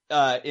were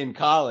in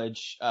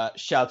college.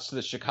 Shouts to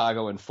the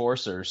Chicago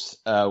Enforcers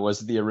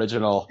was the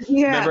original.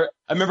 Yeah.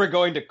 I remember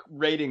going to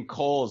raiding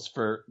Kohl's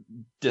for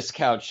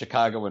discount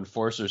Chicago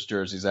Enforcers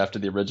jerseys after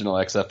the original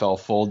XFL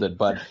folded.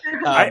 But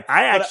I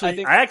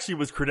actually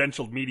was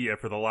credentialed media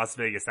for the Las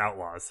Vegas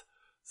Outlaws.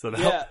 So that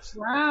helped.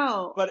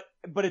 Wow.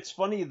 But it's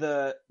funny,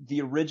 the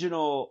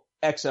original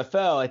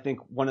XFL, I think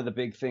one of the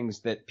big things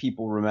that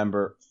people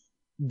remember,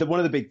 one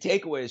of the big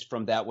takeaways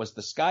from that was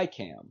the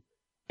Skycam.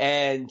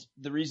 And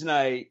the reason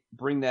I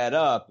bring that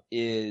up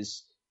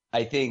is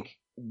I think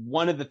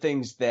one of the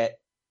things that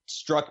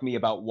struck me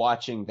about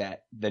watching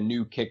the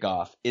new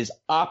kickoff is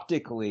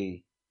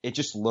optically, it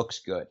just looks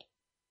good.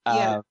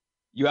 Yeah.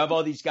 You have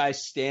all these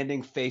guys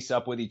standing face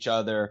up with each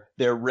other.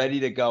 They're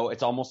ready to go.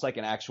 It's almost like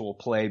an actual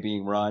play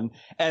being run.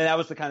 And that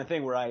was the kind of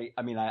thing where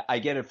I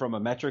get it from a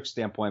metric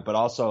standpoint, but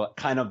also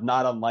kind of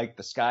not unlike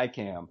the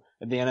Skycam.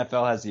 And the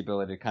NFL has the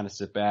ability to kind of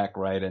sit back,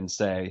 right, and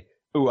say,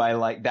 ooh, I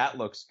like that,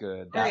 looks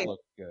good. That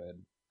looks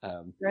good.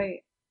 Right.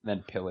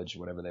 Then pillage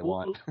whatever they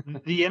want.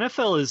 The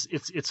NFL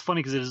it's funny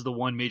because it is the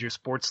one major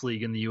sports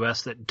league in the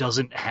U.S. that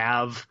doesn't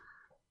have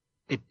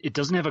it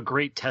doesn't have a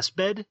great test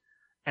bed.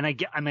 And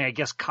I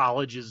guess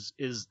college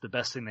is the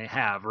best thing they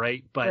have,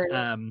 right? But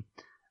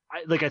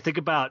I think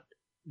about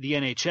the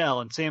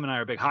NHL, and Sam and I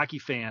are big hockey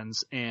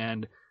fans,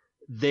 and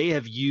they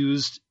have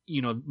used,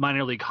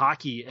 minor league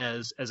hockey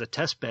as a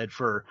test bed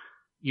for,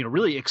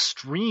 really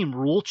extreme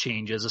rule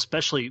changes,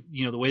 especially,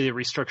 the way they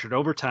restructured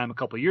overtime a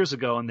couple of years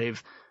ago. And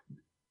they've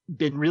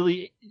been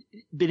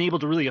able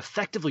to really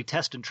effectively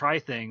test and try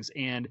things.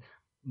 And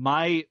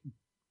my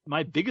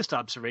biggest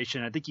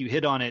observation, I think you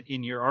hit on it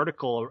in your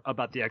article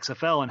about the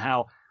XFL, and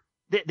how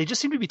they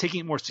just seem to be taking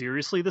it more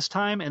seriously this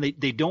time. And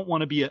they don't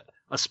want to be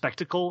a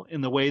spectacle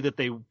in the way that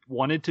they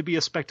wanted to be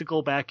a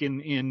spectacle back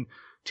in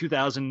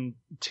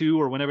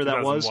 2002 or whenever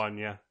that was.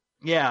 2001,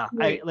 yeah.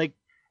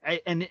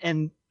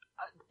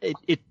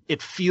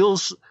 It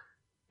feels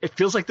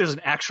like there's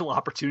an actual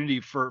opportunity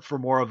for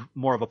more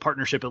of a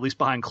partnership, at least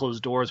behind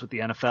closed doors, with the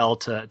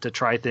NFL to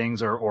try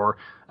things or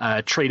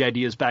trade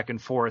ideas back and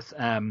forth.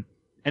 And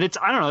it's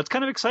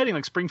kind of exciting.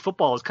 Like, spring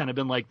football has kind of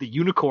been like the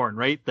unicorn,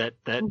 right? That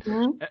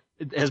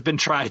has been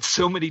tried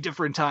so many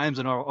different times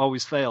and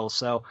always fails.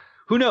 So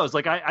who knows?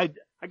 Like, I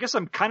guess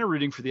I'm kind of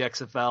rooting for the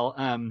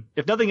XFL.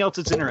 If nothing else,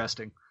 it's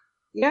interesting.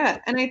 Yeah.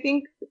 And I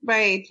think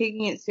by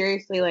taking it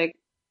seriously, like,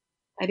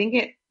 I think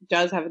it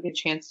does have a good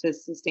chance to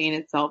sustain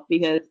itself,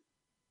 because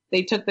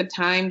they took the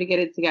time to get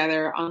it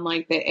together,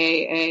 unlike the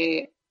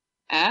AAF.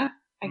 I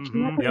can't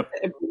remember the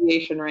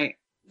abbreviation right.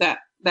 That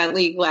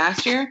league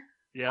last year.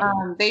 Yeah.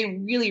 They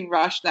really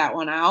rushed that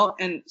one out.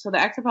 And so the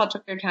XFL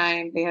took their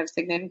time. They have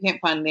significant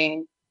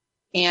funding.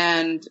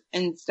 And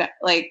instead,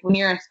 like, when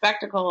you're a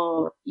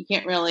spectacle, you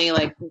can't really,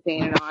 like,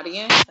 sustain an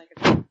audience. Like,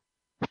 because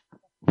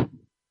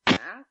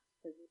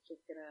it's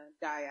just going to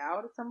die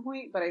out at some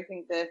point. But I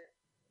think this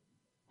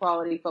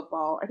quality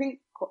football, I think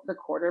the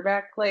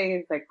quarterback play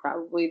is, like,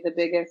 probably the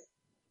biggest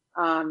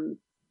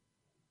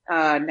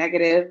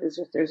negative. Is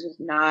just there's just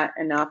not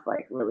enough,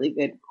 like, really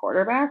good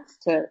quarterbacks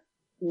to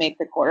make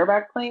the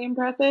quarterback play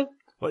impressive.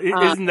 Well,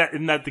 isn't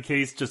that the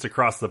case just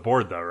across the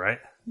board, though, right?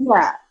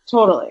 Yeah,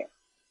 totally.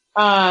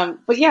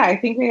 But yeah, I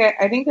think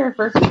their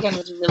first weekend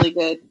was a really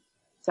good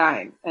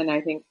sign, and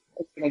I think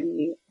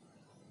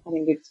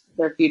it's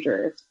their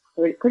future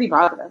is pretty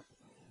positive.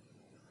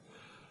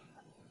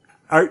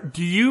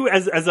 Do you,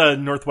 as a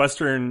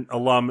Northwestern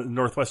alum,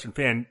 Northwestern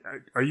fan,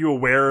 are you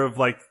aware of,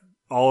 like,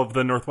 all of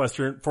the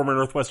former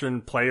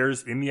Northwestern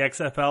players in the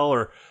XFL,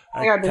 or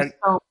there's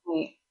so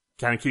many.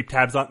 Kind of keep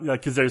tabs on,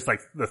 because there's,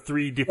 like, the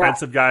 3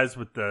 defensive guys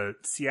with the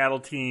Seattle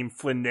team,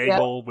 Flynn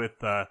Nagel with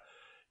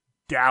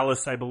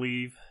Dallas, I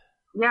believe.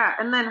 Yeah,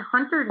 and then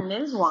Hunter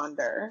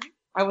Niswander.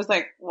 I was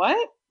like,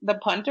 what? The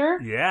punter?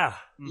 Yeah.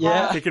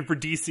 Kicking for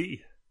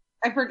DC.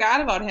 I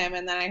forgot about him,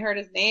 and then I heard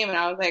his name, and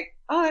I was like,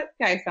 oh, that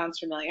guy sounds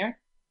familiar.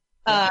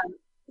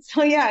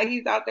 So yeah,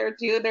 he's out there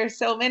too. There's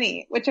so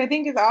many, which I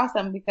think is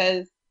awesome,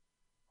 because,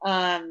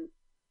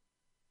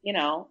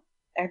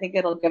 I think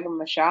it'll give them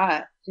a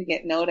shot to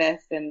get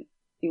noticed and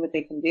see what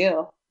they can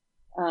do.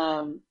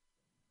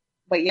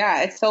 But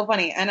yeah, it's so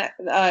funny. And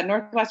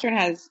Northwestern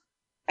has,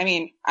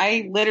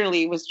 I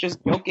literally was just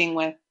joking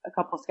with a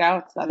couple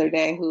scouts the other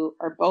day who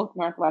are both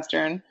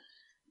Northwestern,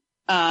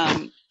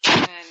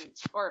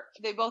 or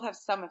they both have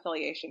some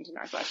affiliation to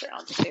Northwestern.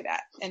 I'll just say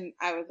that. And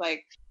I was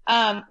like,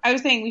 I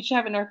was saying we should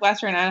have a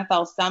Northwestern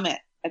NFL summit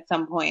at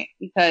some point,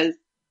 because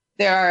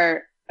there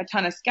are a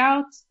ton of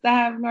scouts that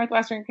have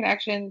Northwestern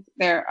connections.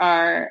 There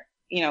are,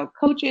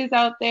 coaches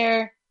out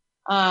there,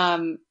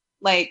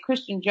 like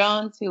Christian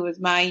Jones, who was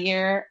my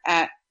year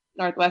at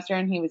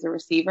Northwestern. He was a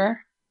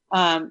receiver.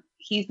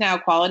 He's now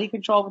quality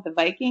control with the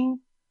Vikings,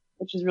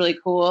 which is really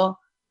cool.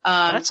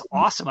 That's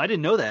awesome. I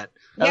didn't know that.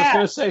 I was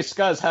going to say,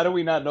 Scuzz, how do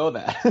we not know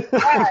that?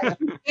 Yeah,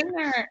 he's been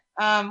there.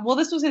 Well,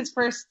 this was his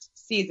first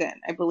season,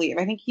 I believe.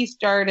 I think he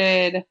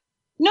started.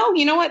 No,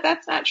 you know what?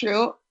 That's not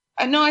true.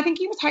 No, I think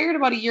he was hired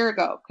about a year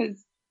ago,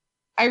 because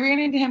I ran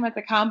into him at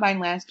the combine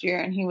last year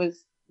and he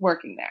was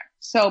working there.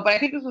 So, but I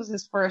think this was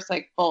his first,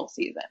 like, full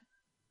season.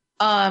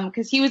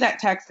 Because he was at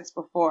Texas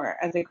before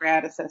as a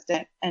grad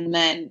assistant, and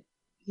then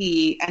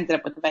he ended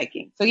up with the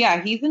Vikings. So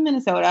yeah, he's in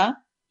Minnesota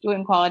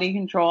doing quality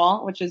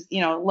control, which is,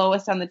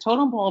 lowest on the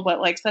totem pole,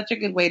 but, like, such a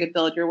good way to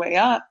build your way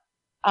up.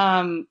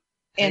 Hanging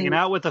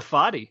out with the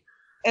Foddy.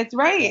 It's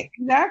right.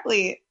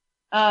 Exactly.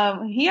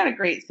 He had a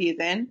great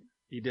season.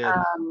 He did.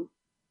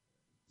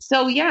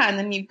 So yeah, and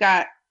then you've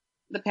got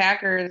the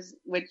Packers,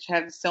 which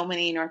have so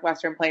many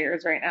Northwestern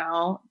players right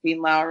now: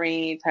 Dean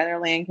Lowry, Tyler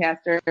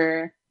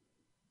Lancaster,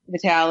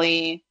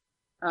 Vitale,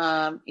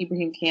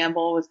 Ibrahim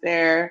Campbell was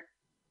there.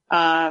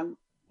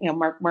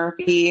 Mark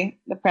Murphy,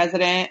 the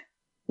president,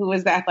 who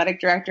was the athletic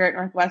director at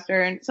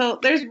Northwestern. So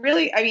there's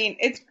really,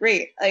 it's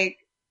great. Like,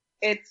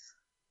 it's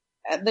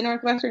the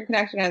Northwestern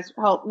connection has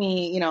helped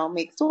me,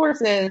 make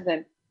sources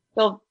and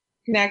build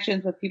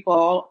connections with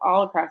people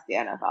all across the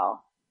NFL.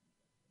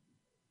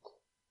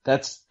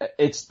 It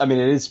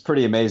is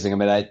pretty amazing.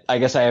 I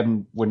guess I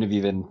wouldn't have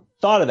even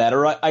thought of that,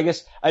 or I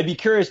guess I'd be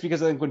curious,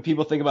 because I think when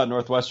people think about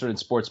Northwestern and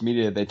sports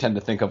media, they tend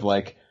to think of,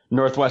 like,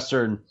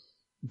 Northwestern.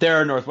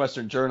 There are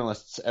Northwestern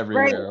journalists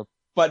everywhere, right.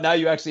 But now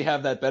you actually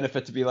have that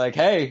benefit to be like,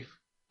 hey,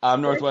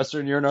 I'm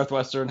Northwestern, you're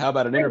Northwestern, how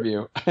about an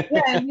interview?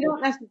 Yeah, and you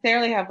don't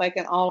necessarily have, like,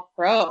 an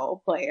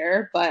all-pro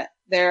player, but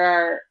there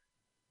are,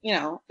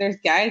 there's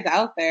guys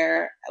out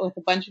there with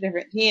a bunch of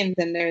different teams,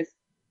 and there's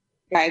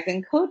guys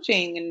in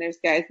coaching, and there's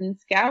guys in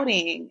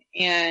scouting,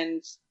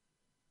 and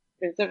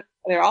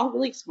they're all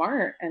really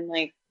smart and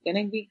like going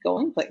to be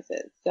going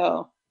places.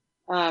 So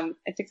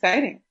it's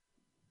exciting.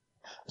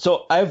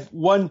 So I have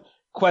one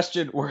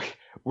question.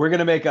 We're going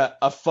to make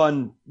a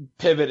fun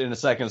pivot in a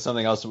second to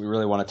something else that we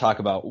really want to talk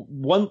about.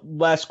 One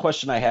last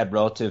question I had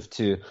relative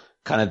to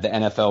kind of the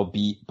NFL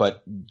beat,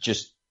 but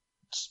just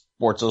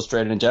Sports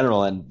Illustrated in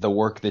general and the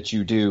work that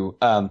you do.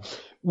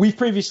 We've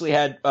previously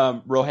had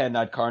Rohan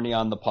Nadkarni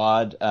on the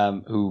pod,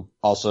 who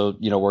also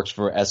works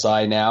for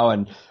SI now,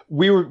 and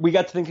we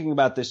got to thinking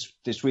about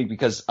this week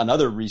because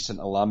another recent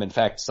alum, in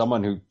fact,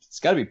 someone who's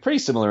got to be pretty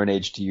similar in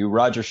age to you,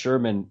 Roger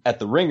Sherman at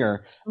The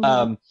Ringer.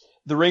 Mm-hmm.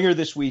 The Ringer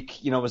this week,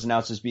 was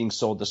announced as being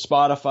sold to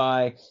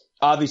Spotify.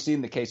 Obviously,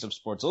 in the case of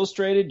Sports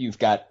Illustrated, you've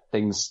got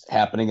things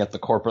happening at the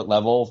corporate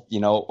level,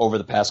 over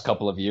the past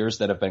couple of years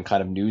that have been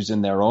kind of news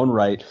in their own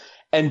right.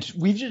 And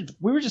we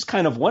were just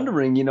kind of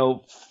wondering,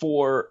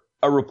 for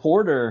a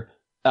reporter,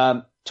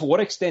 to what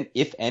extent,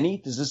 if any,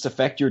 does this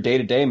affect your day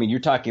to day? I mean,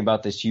 you're talking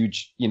about this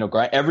huge,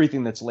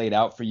 everything that's laid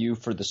out for you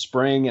for the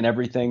spring and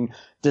everything.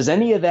 Does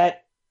any of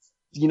that,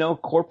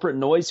 corporate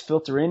noise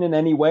filter in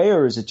any way,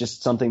 or is it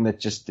just something that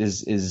just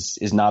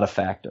is not a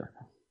factor?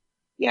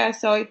 Yeah,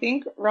 so I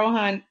think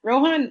Rohan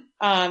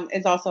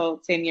is also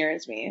same year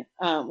as me,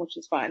 which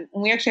is fun.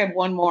 And we actually have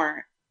one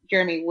more,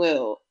 Jeremy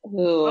Wu,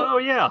 who. Oh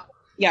yeah.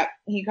 Yep,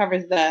 he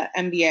covers the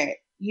NBA.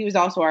 He was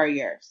also our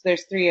year. So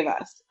there's three of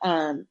us,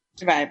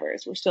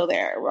 survivors. We're still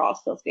there. We're all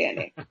still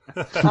standing.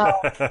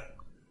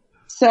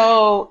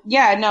 So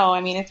yeah, no,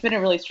 I mean, it's been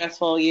a really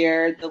stressful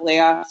year. The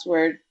layoffs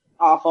were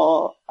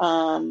awful.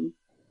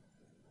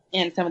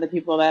 And some of the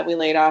people that we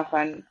laid off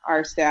on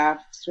our staff,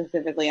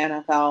 specifically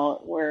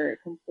NFL, were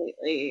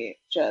completely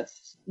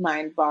just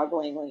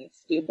mind-bogglingly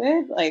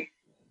stupid. Like,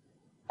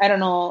 I don't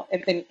know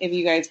if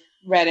you guys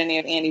read any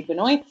of Andy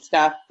Benoit's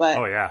stuff, but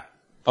oh yeah,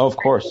 of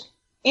course,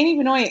 Andy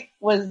Benoit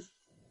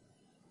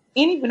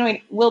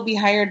will be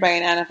hired by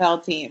an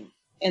NFL team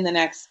in the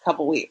next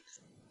couple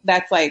weeks.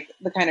 That's like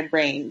the kind of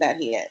brain that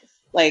he is.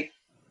 Like,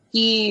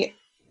 he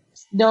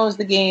knows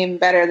the game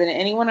better than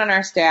anyone on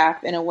our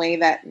staff in a way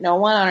that no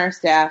one on our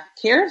staff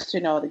cares to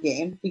know the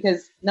game,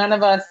 because none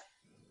of us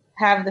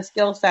have the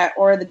skill set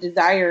or the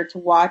desire to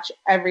watch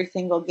every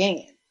single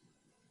game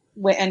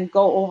and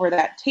go over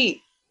that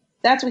tape.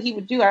 That's what he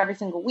would do every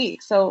single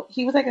week. So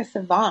he was like a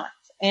savant,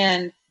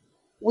 and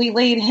we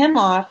laid him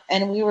off,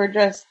 and we were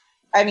just,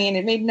 I mean,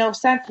 it made no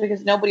sense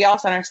because nobody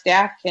else on our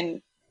staff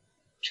can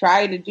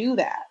try to do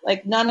that.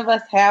 Like, none of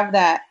us have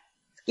that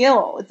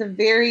skill. It's a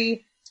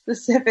very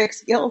specific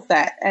skill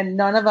set, and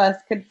none of us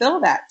could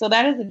fill that. So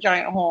that is a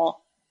giant hole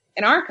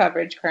in our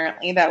coverage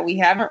currently that we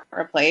haven't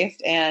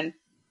replaced. And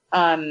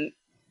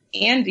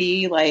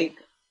Andy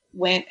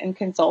went and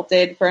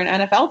consulted for an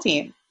NFL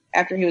team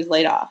after he was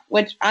laid off,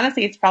 which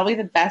honestly, it's probably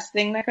the best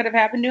thing that could have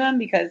happened to him,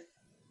 because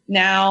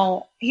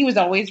now he was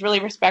always really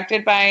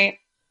respected by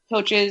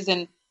coaches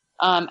and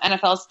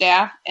NFL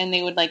staff, and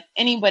they would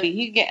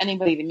he could get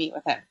anybody to meet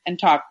with him and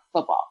talk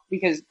football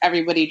because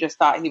everybody just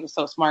thought he was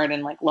so smart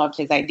and loved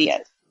his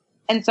ideas.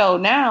 And so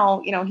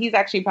now, he's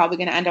actually probably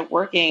going to end up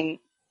working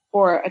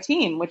for a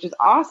team, which is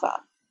awesome.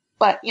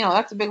 But,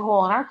 that's a big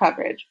hole in our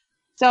coverage.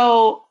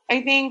 So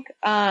I think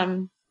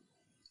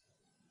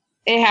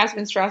it has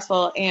been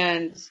stressful,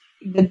 and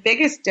the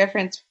biggest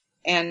difference,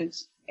 and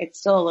it's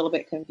still a little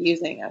bit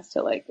confusing as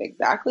to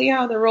exactly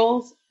how the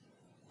roles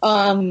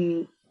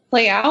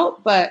play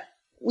out, but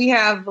we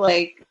have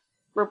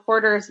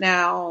reporters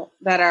now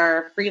that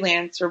are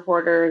freelance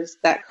reporters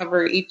that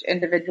cover each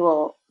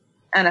individual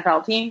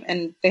NFL team,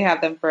 and they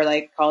have them for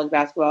college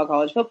basketball,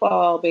 college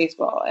football,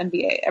 baseball,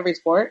 NBA, every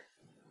sport.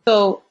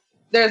 So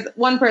there's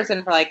one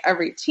person for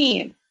every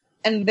team,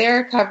 and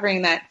they're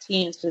covering that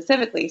team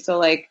specifically. So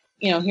here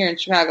in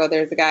Chicago,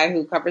 there's a guy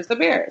who covers the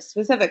Bears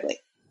specifically.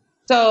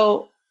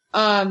 So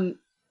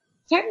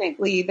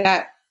technically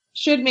that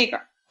should make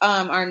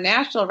our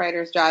national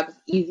writers' jobs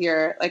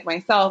easier, like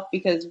myself,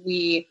 because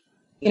we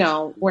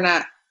don't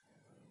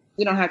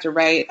have to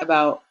write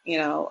about,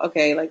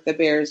 the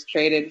Bears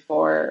traded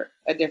for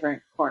a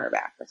different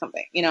cornerback or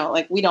something,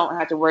 we don't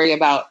have to worry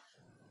about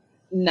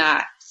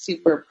not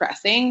super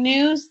pressing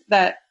news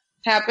that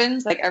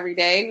happens every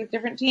day with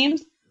different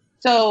teams.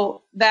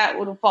 So that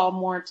would fall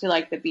more to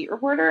the beat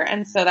reporter.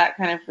 And so that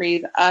kind of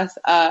frees us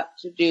up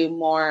to do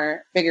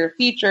more bigger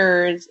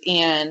features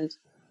and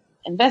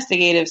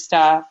investigative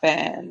stuff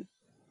and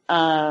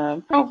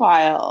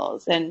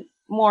profiles and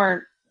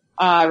more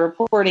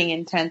reporting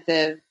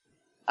intensive,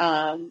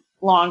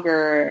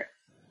 longer,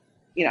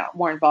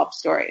 more involved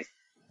stories.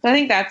 So I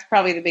think that's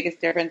probably the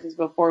biggest difference, is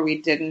before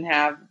we didn't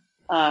have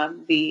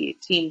the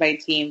team by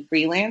team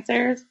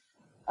freelancers.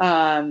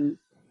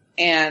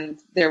 And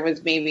there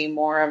was maybe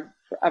more of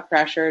a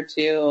pressure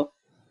to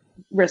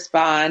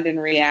respond and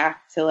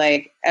react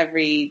to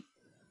every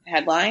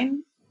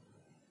headline.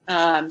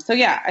 So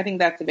yeah, I think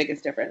that's the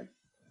biggest difference.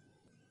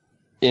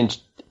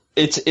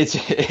 This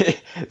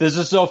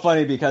is so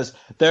funny because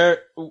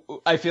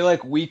I feel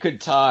like we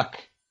could talk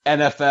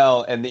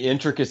NFL and the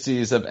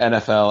intricacies of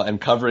NFL and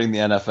covering the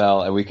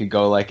NFL, and we could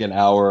go like an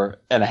hour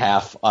and a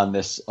half on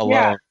this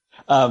alone.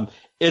 Yeah.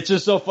 It's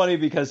just so funny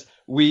because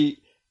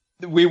we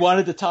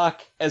wanted to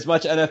talk as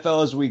much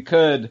NFL as we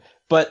could,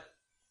 but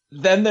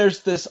then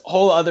there's this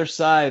whole other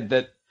side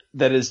that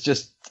is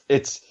just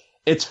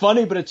it's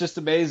funny, but it's just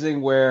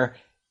amazing where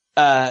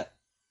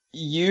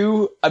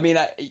you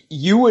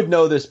would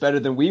know this better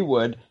than we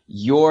would.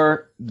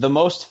 You're the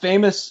most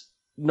famous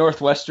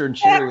Northwestern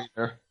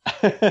cheerleader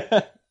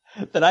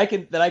that I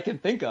can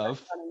think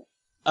of.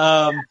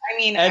 I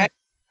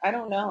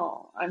don't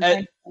know. I'm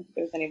trying to think if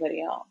there's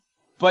anybody else.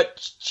 But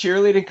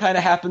cheerleading kind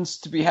of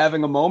happens to be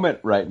having a moment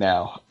right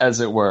now,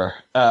 as it were.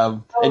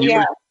 A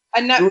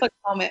Netflix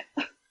moment.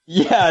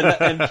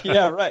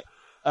 Yeah, right.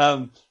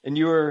 And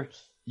you were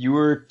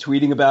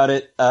tweeting about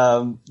it,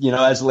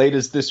 as late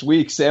as this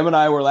week. Sam and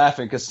I were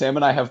laughing because Sam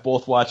and I have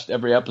both watched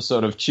every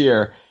episode of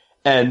Cheer,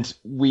 and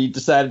we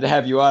decided to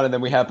have you on, and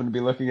then we happened to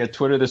be looking at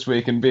Twitter this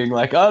week and being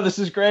like, "Oh, this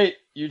is great!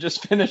 You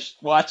just finished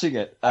watching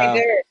it." I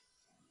did.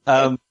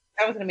 That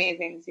was an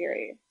amazing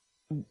series.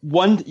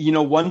 One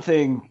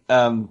thing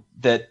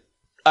that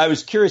I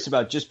was curious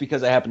about, just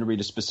because I happened to read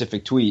a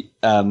specific tweet,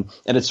 and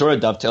it sort of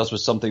dovetails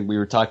with something we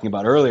were talking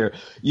about earlier.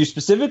 You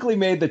specifically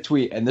made the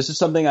tweet, and this is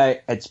something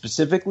I had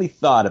specifically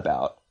thought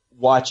about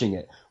watching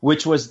it,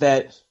 which was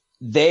that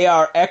they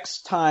are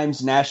X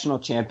times national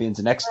champions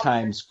and X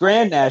times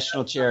grand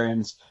national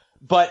champions,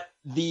 but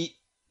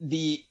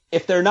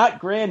if they're not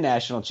grand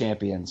national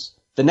champions,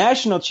 the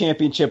national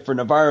championship for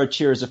Navarro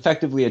Cheer is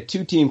effectively a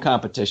 2-team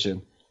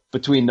competition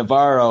between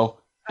Navarro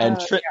and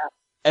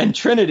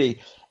Trinity.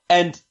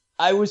 And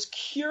I was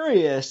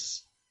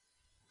curious,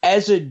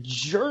 as a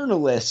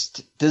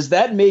journalist, does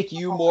that make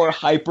you more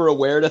hyper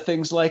aware to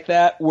things like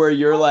that, where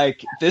you're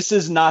like, this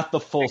is not the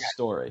full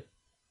story?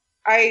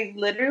 I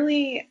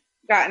literally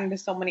got into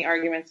so many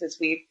arguments this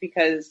week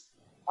because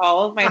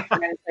all of my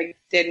friends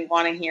didn't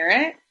want to hear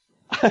it.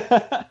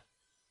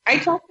 I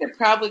talked to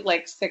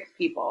probably 6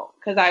 people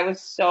because I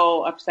was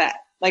so upset.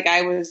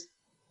 I was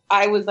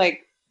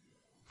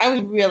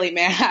really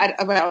mad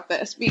about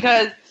this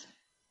because,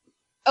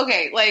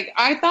 okay,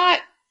 I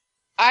thought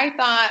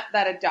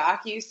that a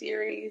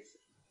docuseries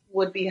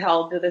would be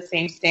held to the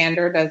same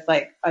standard as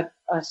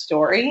a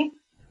story,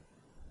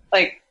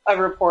 a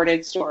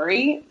reported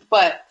story.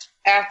 But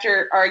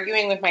after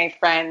arguing with my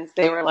friends,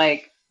 they were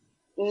like,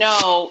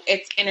 no,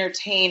 it's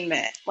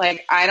entertainment.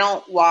 I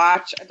don't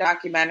watch a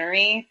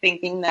documentary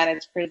thinking that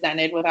it's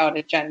presented without an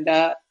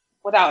agenda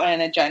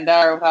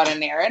or without a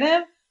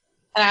narrative.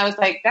 And I was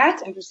like,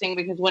 that's interesting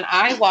because when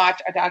I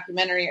watch a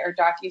documentary or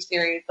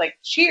docuseries like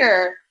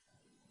Cheer,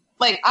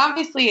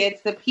 obviously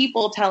it's the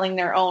people telling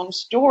their own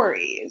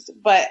stories,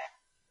 but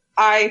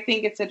I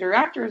think it's a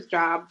director's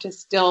job to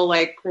still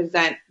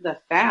present the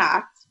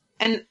facts.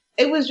 And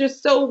it was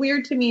just so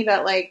weird to me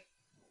that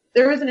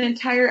there was an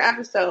entire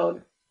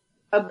episode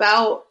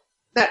about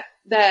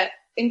that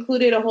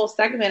included a whole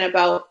segment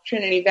about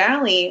Trinity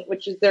Valley,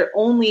 which is their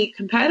only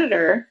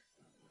competitor.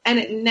 And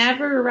it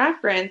never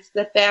referenced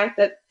the fact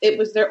that it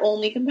was their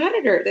only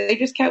competitor. They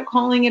just kept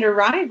calling it a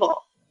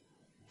rival.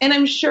 And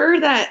I'm sure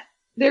that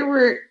there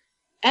were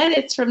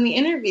edits from the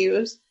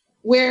interviews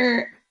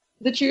where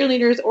the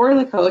cheerleaders or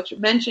the coach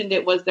mentioned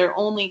it was their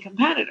only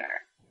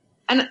competitor.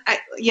 And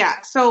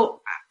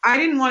so I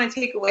didn't want to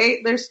take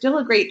away. They're still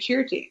a great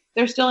cheer team.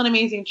 They're still an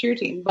amazing cheer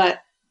team.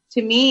 But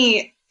to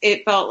me,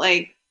 it felt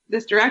like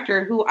this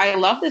director, who I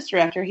love this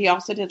director, he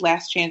also did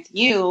Last Chance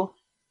U.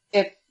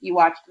 If you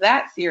watched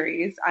that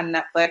series on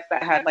Netflix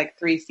that had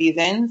 3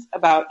 seasons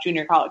about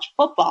junior college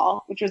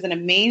football, which was an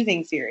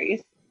amazing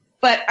series.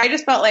 But I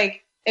just felt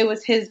like it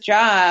was his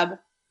job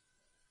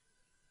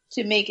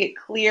to make it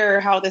clear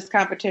how this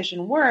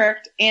competition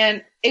worked,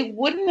 and it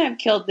wouldn't have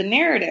killed the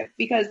narrative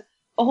because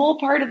a whole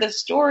part of the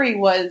story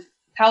was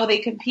how they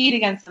compete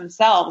against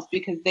themselves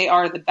because they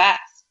are the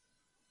best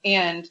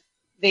and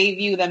they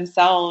view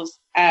themselves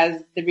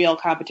as the real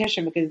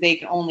competition because they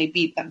can only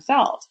beat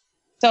themselves.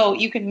 So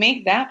you can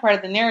make that part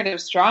of the narrative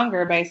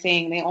stronger by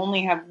saying they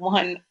only have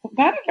one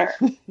competitor.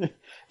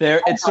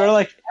 It's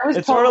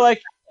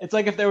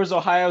like if there was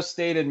Ohio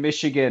State and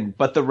Michigan,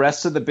 but the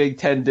rest of the Big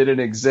Ten didn't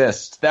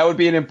exist. That would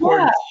be an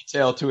important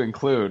detail to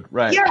include,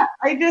 right? Yeah,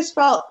 I just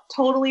felt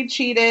totally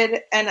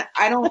cheated, and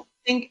I don't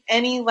think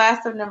any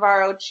less of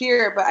Navarro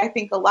Cheer, but I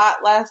think a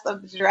lot less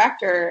of the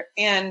director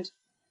and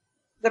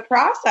the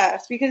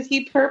process because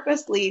he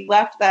purposely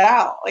left that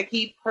out.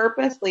 He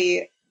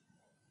purposely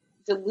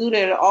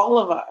deluded all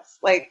of us.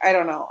 I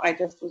don't know. I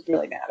just was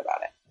really mad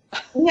about it.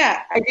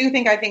 Yeah, I do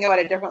think I think about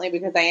it differently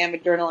because I am a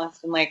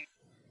journalist and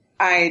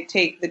I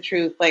take the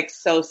truth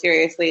so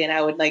seriously, and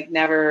I would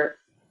never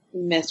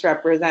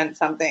misrepresent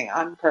something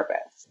on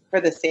purpose for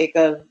the sake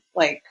of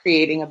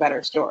creating a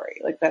better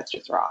story. That's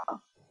just wrong.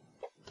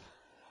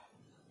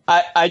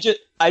 I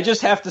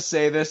just have to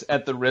say this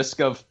at the risk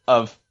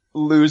of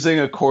losing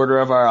a quarter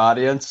of our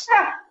audience.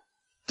 Yeah.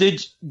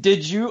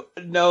 Did you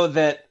know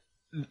that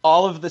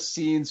all of the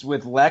scenes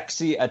with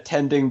Lexi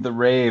attending the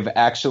rave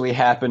actually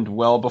happened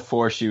well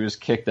before she was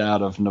kicked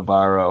out of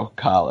Navarro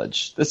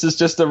College. This is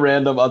just a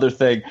random other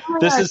thing.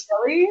 This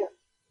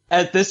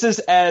is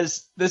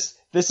as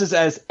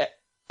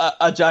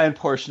a giant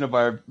portion of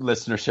our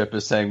listenership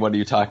is saying, "What are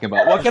you talking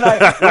about?"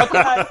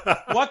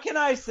 What can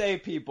I say,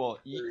 people?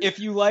 If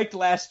you liked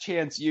Last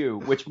Chance U,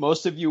 which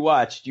most of you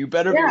watched, you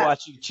better be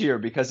watching Cheer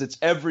because it's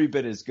every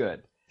bit as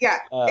good. Yeah,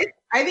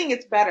 I think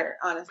it's better,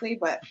 honestly,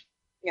 but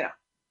you know.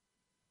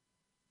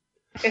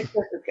 It's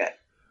just as good.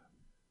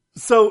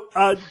 So,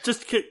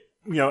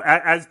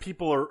 as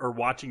people are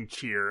watching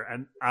Cheer,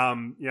 and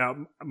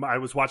I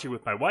was watching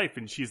with my wife,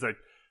 and she's like,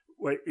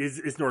 "What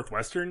is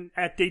Northwestern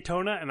at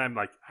Daytona?" And I'm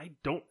like, "I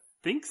don't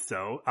think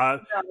so."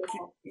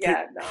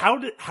 No. How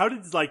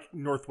did like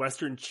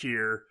Northwestern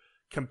Cheer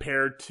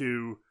compare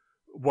to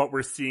what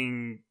we're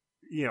seeing,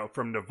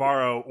 from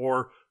Navarro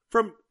or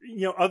from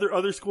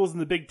other schools in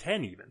the Big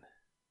Ten even?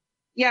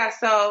 Yeah,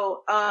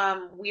 so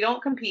we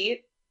don't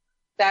compete.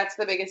 That's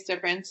the biggest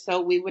difference. So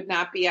we would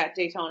not be at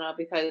Daytona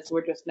because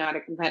we're just not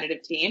a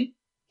competitive team.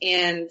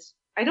 And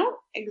I don't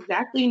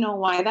exactly know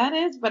why that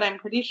is, but I'm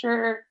pretty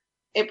sure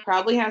it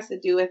probably has to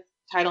do with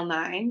Title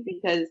IX,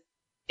 because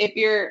if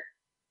you're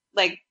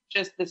like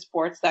just the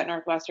sports that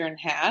Northwestern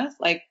has,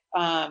 like,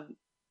 I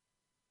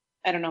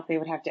don't know if they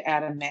would have to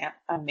add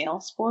a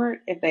male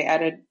sport if they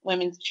added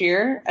women's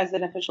cheer as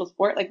an official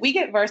sport. Like, we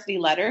get varsity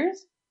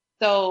letters.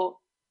 So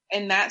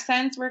in that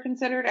sense, we're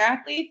considered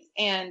athletes,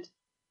 and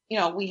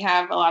we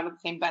have a lot of the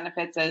same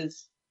benefits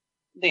as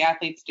the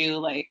athletes do,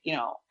 like,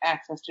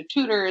 access to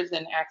tutors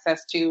and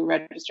access to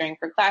registering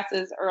for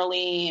classes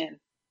early. And,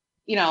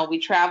 we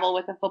travel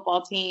with the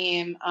football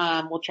team.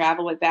 We'll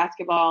travel with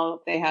basketball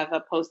if they have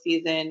a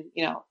postseason,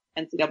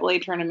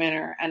 NCAA tournament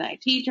or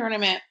NIT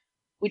tournament.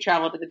 We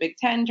travel to the Big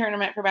Ten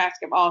tournament for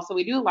basketball. So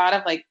we do a lot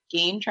of like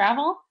game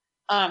travel.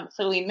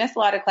 So we miss a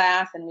lot of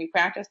class and we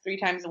practice 3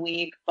 times a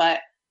week, but,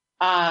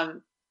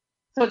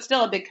 so it's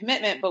still a big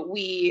commitment, but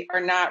we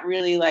are not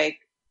really like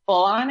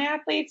full on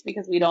athletes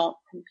because we don't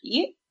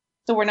compete.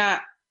 So we're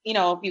not,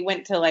 if you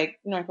went to like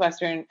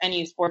Northwestern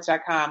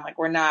NUsports.com, like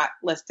we're not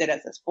listed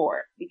as a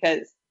sport,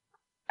 because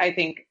I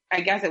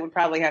guess it would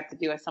probably have to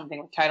do with something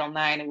with Title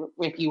IX.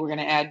 If you were going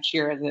to add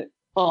cheer as a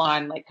full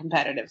on like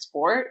competitive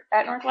sport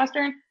at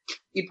Northwestern,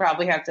 you'd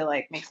probably have to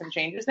like make some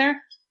changes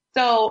there.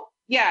 So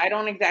yeah, I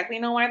don't exactly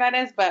know why that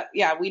is, but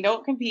yeah, we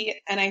don't compete.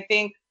 And I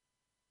think,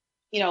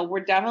 we're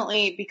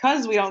definitely,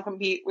 because we don't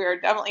compete, we're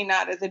definitely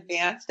not as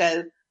advanced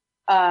as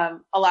a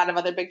lot of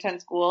other Big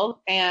Ten schools.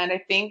 And I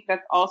think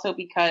that's also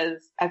because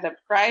as a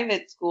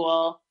private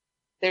school,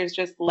 there's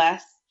just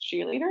less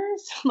cheerleaders.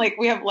 Like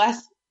we have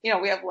less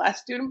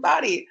student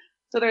body.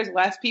 So there's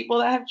less people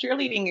that have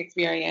cheerleading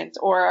experience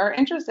or are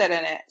interested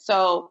in it.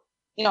 So,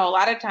 a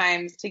lot of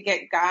times to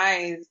get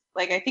guys,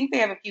 like I think they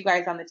have a few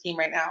guys on the team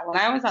right now. When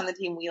I was on the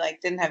team, we like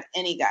didn't have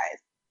any guys.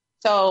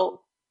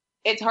 So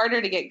it's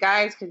harder to get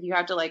guys because you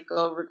have to like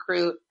go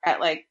recruit at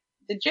like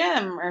the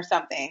gym or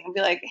something and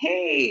be like,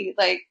 hey,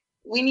 like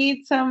we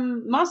need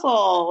some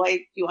muscle. Like,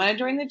 do you want to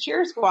join the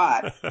cheer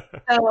squad?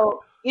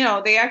 So,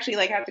 they actually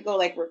like have to go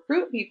like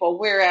recruit people.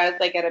 Whereas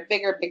like at a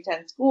bigger Big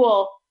Ten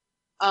school,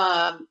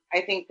 I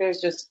think there's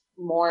just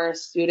more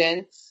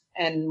students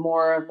and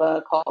more of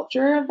a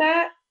culture of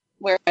that.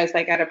 Whereas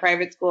like at a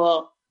private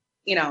school,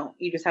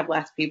 you just have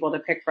less people to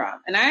pick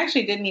from. And I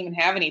actually didn't even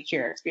have any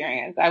cheer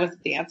experience. I was a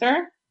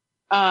dancer.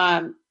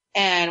 And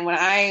when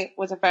I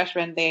was a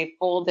freshman, they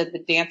folded the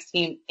dance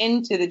team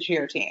into the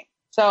cheer team.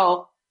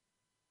 So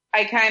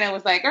I kind of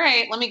was like, all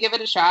right, let me give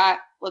it a shot.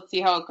 Let's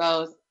see how it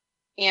goes.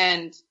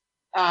 And,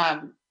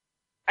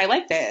 I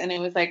liked it, and it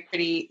was like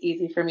pretty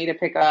easy for me to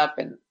pick up.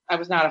 And I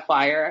was not a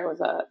flyer. I was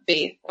a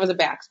base. I was a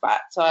back spot.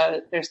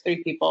 So there's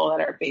 3 people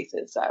that are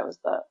bases. So I was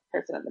the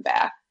person in the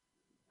back.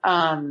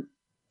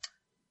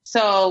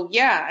 So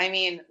yeah, I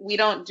mean, we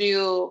don't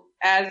do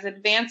as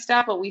advanced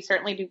stuff, but we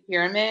certainly do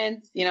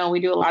pyramids. We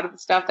do a lot of the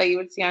stuff that you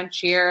would see on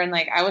cheer. And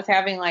like, I was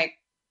having like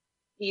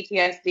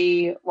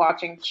PTSD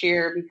watching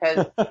cheer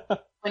because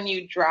when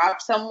you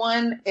drop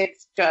someone,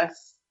 it's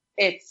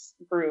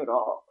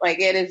brutal. Like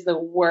it is the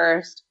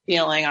worst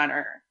feeling on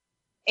earth.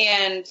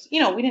 And,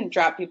 we didn't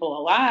drop people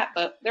a lot,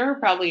 but there were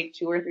probably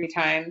 2 or 3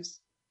 times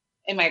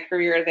in my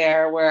career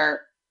there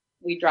where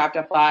we dropped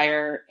a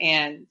flyer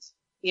and,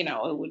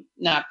 it would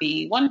not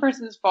be one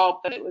person's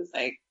fault, but it was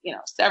like,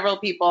 several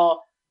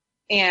people.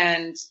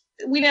 And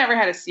we never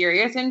had a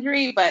serious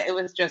injury, but it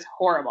was just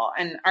horrible.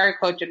 And our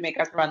coach would make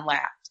us run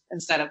laps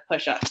instead of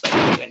push-ups like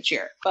we do in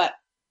cheer. But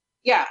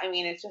yeah, I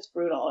mean, it's just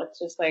brutal. It's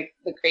just like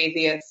the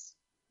craziest.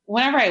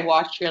 Whenever I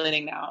watch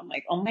cheerleading now, I'm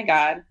like, oh my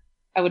God,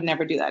 I would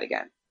never do that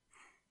again.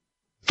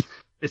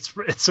 It's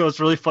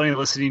really funny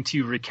listening to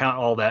you recount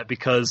all that,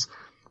 because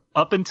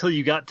up until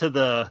you got to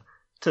the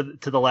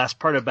last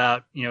part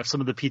about, some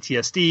of the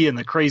PTSD and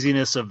the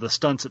craziness of the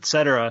stunts,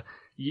 etc.,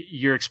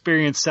 your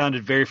experience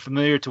sounded very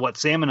familiar to what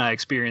Sam and I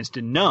experienced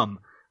in NUM,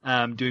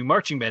 doing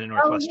marching band in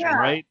Northwestern,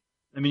 right?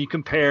 I mean, you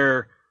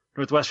compare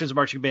Northwestern's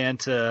marching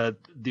band to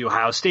the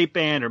Ohio State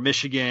band or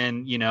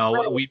Michigan,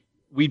 right.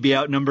 we'd be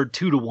outnumbered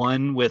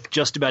 2-1 with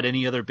just about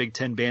any other Big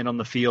Ten band on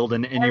the field.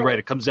 And you're right,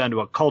 it comes down to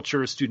a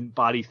culture, a student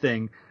body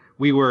thing.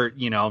 We were,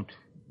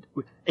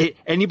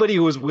 anybody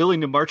who was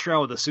willing to march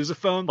around with a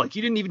sousaphone, like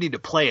you didn't even need to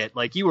play it,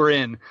 like you were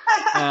in.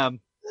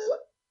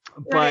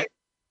 But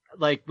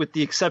like with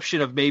the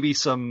exception of maybe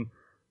some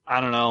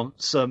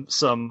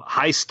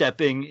high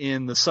stepping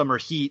in the summer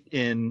heat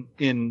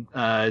in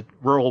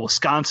rural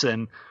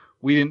Wisconsin,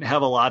 we didn't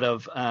have a lot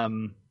of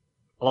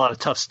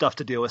tough stuff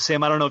to deal with.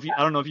 Sam, I don't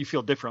know if you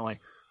feel differently.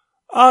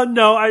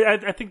 No,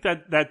 I think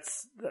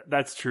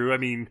that's true. I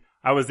mean,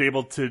 I was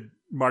able to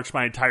march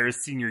my entire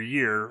senior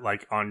year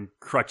like on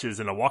crutches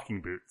and a walking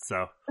boot.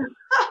 So.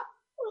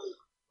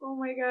 Oh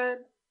my God.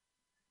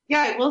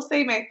 Yeah, I will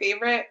say one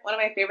of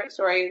my favorite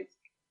stories,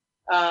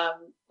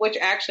 which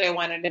actually I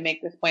wanted to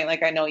make this point.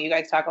 Like I know you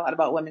guys talk a lot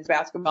about women's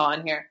basketball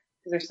on here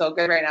because they're so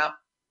good right now.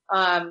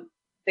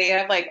 They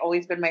have like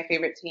always been my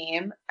favorite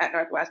team at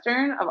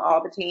Northwestern of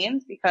all the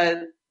teams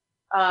because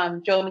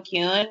Joe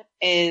McKeown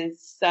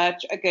is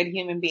such a good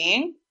human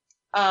being.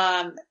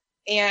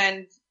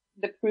 And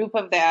the proof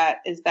of that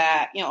is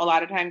that, a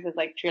lot of times as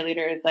like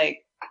cheerleaders,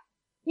 like,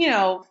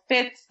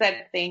 Fitz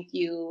said thank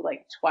you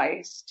like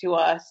twice to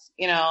us,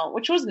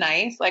 which was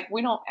nice. Like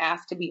we don't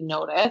ask to be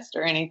noticed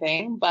or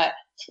anything, but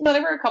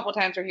there were a couple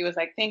times where he was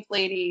like, thanks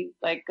ladies,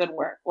 like good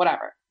work,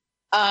 whatever.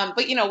 But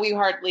we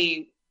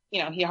hardly,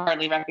 he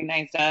hardly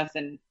recognized us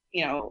and,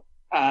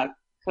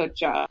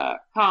 Coach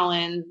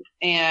Collins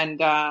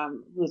and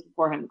who was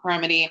before him,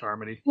 Carmody.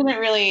 Didn't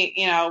really,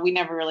 we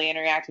never really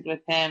interacted with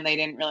him. They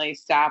didn't really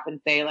stop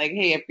and say like,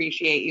 hey,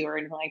 appreciate you or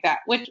anything like that.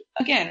 Which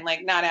again,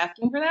 like not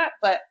asking for that,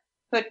 but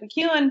Coach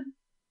McKeown,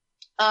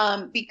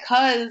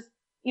 because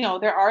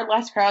there are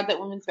less crowds at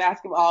women's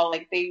basketball,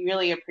 like they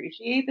really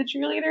appreciate the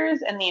cheerleaders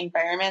and the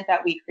environment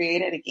that we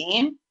create at a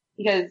game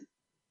because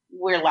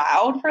we're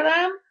loud for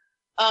them.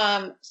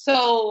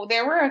 So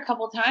there were a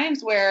couple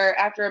times where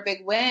after a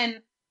big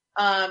win,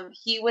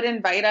 he would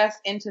invite us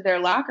into their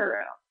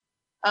locker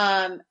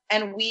room.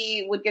 And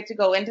we would get to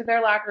go into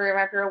their locker room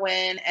after a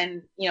win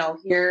and,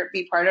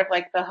 be part of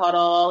like the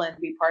huddle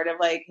and be part of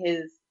like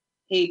his,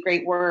 hey,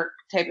 great work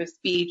type of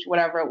speech,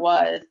 whatever it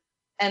was.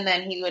 And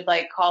then he would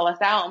like call us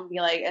out and be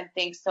like, and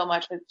thanks so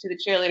much to the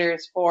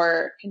cheerleaders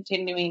for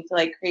continuing to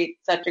like create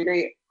such a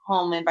great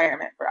home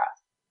environment for us.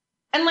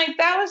 And like,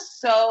 that was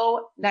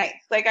so nice.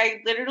 Like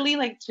I literally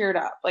like teared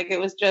up. Like it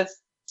was just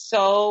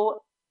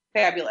so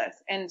fabulous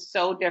and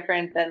so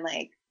different than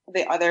like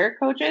the other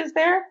coaches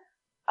there.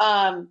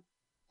 So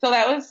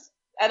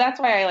that's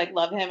why I like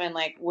love him and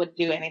like would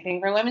do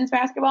anything for women's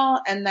basketball.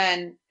 And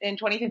then in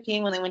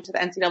 2015, when they went to the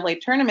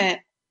NCAA tournament,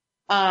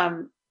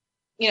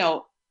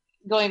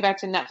 going back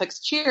to Netflix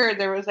Cheer,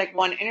 there was like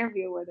one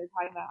interview where they're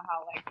talking about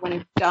how like when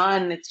it's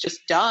done, it's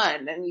just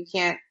done and you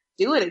can't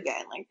do it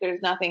again. Like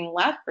there's nothing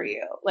left for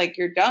you. Like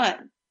you're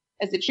done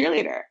as a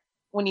cheerleader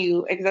when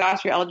you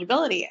exhaust your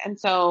eligibility. And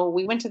so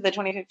we went to the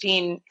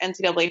 2015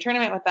 NCAA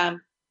tournament with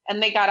them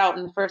and they got out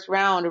in the first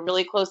round, a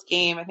really close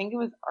game. I think it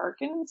was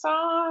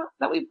Arkansas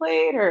that we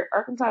played or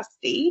Arkansas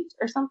State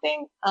or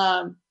something.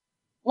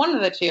 One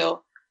of the two.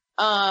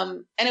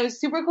 And it was a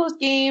super close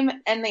game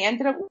and they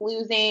ended up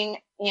losing.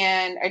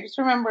 And I just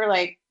remember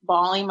like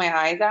bawling my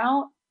eyes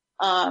out,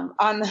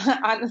 on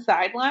the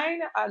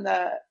sideline, on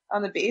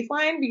the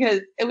baseline,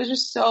 because it was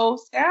just so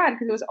sad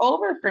because it was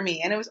over for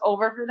me and it was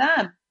over for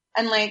them.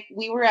 And like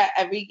we were at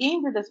every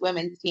game for this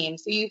women's team.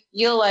 So you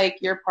feel like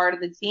you're part of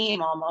the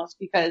team almost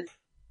because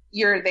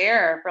you're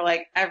there for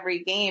like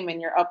every game and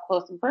you're up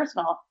close and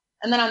personal.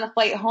 And then on the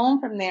flight home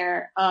from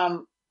there, I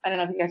don't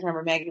know if you guys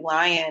remember Maggie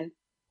Lyon,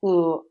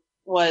 who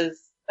was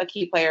a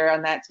key player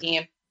on that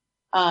team.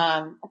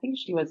 I think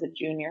she was a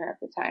junior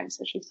at the time,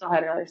 so she still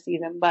had another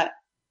season, but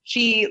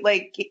she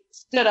like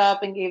stood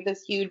up and gave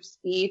this huge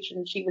speech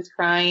and she was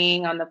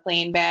crying on the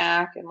plane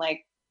back and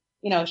like,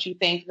 she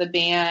thanked the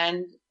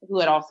band who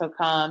had also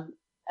come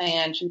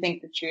and she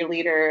thanked the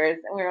cheerleaders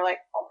and we were like,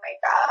 oh my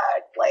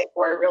God, like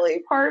we're really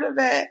part of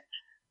it.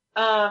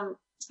 So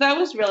that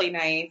was really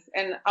nice.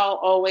 And I'll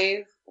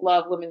always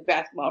love women's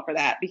basketball for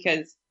that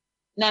because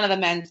none of the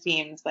men's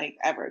teams like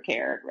ever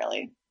cared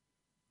really.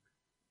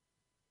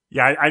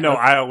 Yeah, I know.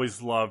 I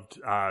always loved,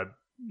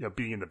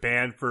 being in the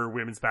band for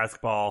women's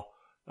basketball,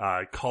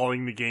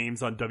 calling the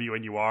games on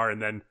WNUR,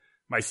 and then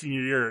my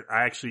senior year,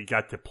 I actually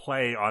got to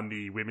play on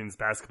the women's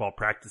basketball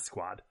practice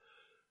squad.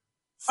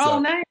 So,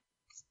 nice.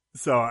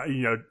 So,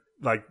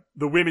 like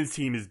the women's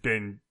team has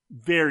been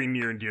very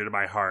near and dear to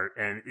my heart,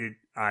 and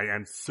I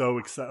am so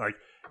excited. Like,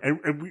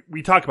 and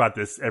we talk about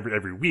this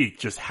every week,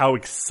 just how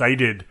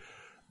excited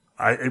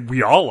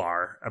we all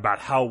are about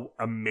how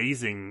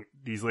amazing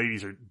these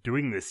ladies are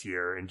doing this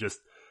year, and just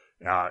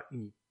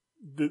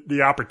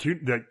the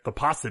opportunity, the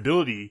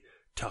possibility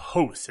to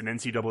host an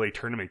NCAA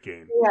tournament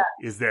game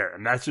is there,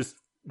 and that's just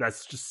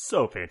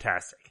so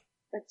fantastic.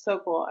 That's so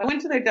cool. I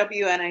went to their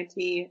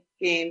WNIT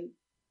game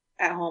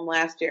at home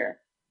last year,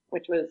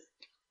 which was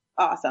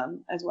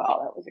awesome as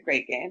well. That was a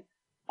great game.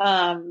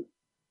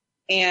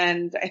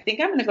 And I think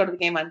I'm going to go to the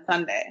game on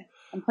Sunday.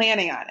 I'm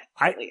planning on it.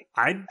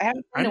 I'm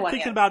haven't been to one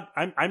thinking yet. about,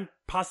 I'm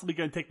possibly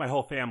going to take my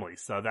whole family.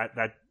 So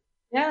that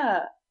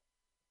Yeah.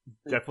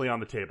 definitely on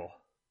the table.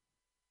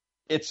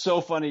 It's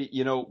so funny,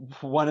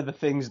 one of the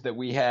things that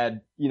we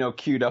had,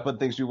 queued up on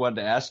things we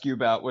wanted to ask you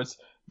about was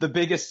the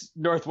biggest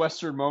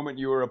Northwestern moment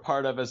you were a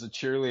part of as a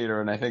cheerleader.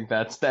 And I think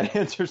that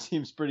answer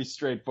seems pretty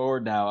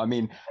straightforward now. I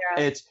mean,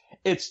 it's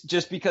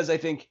just because I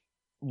think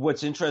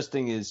what's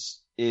interesting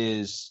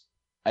is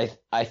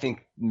I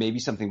think maybe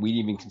something we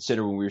didn't even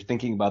consider when we were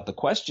thinking about the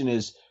question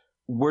is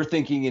we're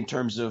thinking in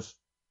terms of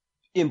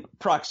in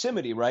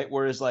proximity, right?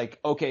 Whereas like,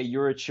 okay,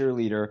 you're a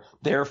cheerleader,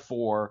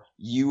 therefore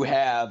you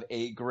have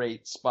a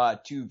great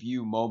spot to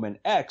view moment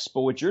X,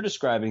 but what you're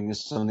describing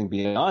is something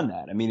beyond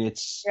that. I mean,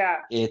 it's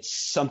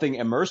something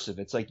immersive.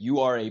 It's like you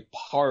are a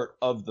part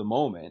of the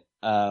moment.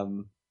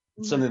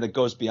 Something that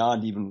goes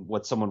beyond even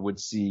what someone would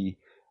see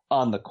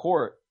on the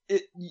court.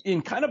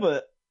 In kind of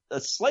a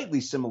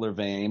slightly similar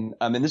vein,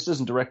 and this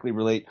doesn't directly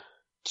relate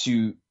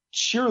to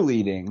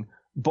cheerleading,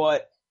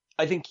 but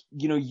I think,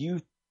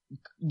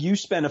 you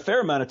spend a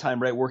fair amount of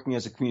time, right, working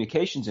as a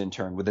communications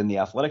intern within the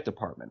athletic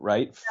department,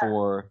 right,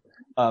 for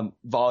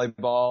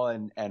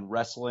volleyball and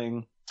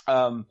wrestling.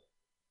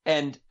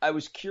 And I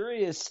was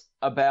curious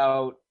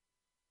about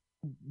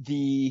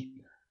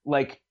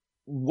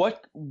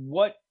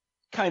what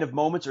kind of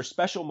moments or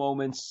special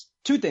moments,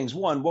 two things.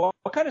 One, what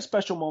kind of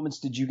special moments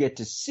did you get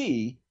to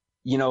see,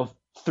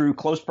 through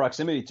close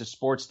proximity to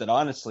sports that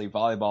honestly,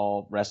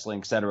 volleyball, wrestling,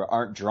 et cetera,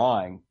 aren't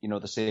drawing,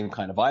 the same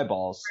kind of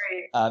eyeballs.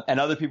 Right. And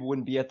other people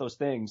wouldn't be at those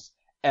things.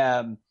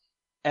 And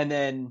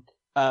then,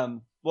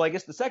 I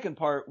guess the second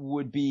part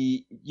would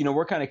be,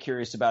 we're kind of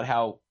curious about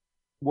how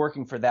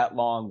working for that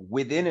long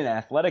within an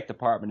athletic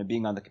department and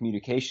being on the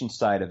communication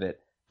side of it,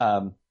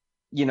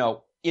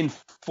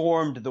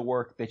 informed the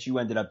work that you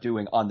ended up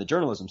doing on the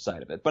journalism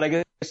side of it. But I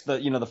guess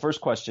the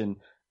first question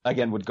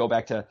again would go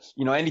back to,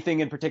 anything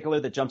in particular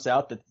that jumps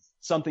out that's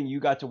something you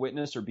got to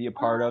witness or be a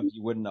part of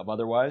you wouldn't have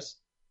otherwise?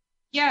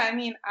 Yeah, I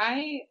mean,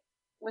 I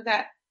was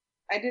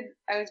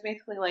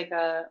basically like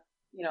a,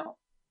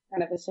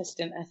 kind of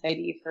assistant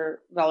SID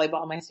for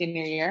volleyball my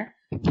senior year.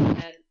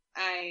 And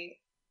I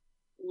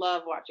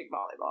love watching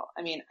volleyball.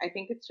 I mean, I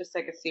think it's just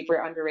like a super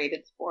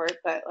underrated sport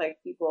that like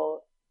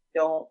people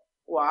don't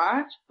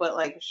watch, but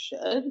like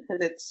should,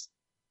 because it's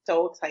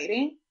so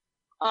exciting.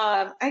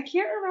 I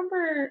can't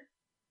remember.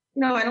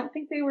 I don't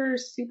think they were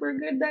super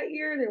good that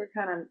year. They were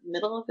kind of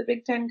middle of the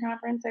Big Ten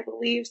conference, I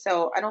believe.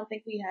 So I don't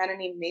think we had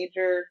any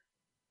major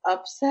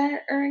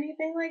upset or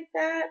anything like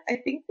that. I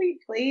think we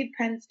played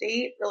Penn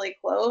State really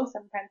close,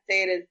 and Penn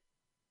State is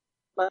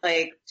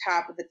like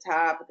top of the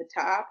top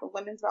of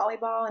women's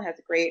volleyball and has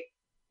a great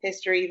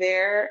history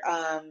there.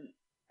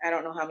 I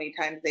don't know how many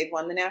times they've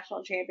won the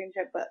national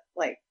championship, but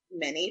like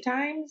many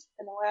times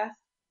in the last,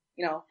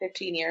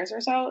 15 years or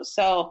so.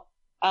 So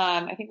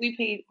I think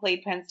we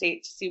played Penn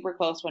State super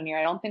close one year.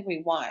 I don't think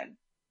we won.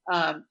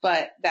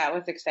 But that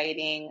was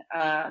exciting.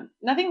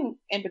 Nothing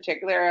in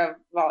particular of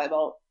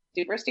volleyball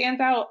super stands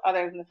out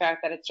other than the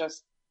fact that it's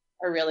just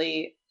a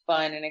really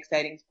fun and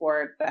exciting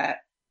sport that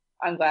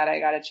I'm glad I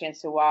got a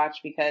chance to watch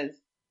because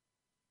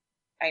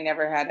I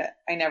never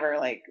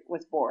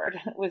was bored.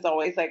 It was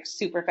always like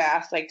super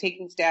fast. Like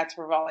taking stats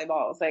for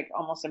volleyball was like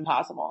almost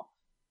impossible.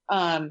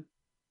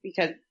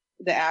 Because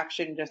the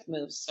action just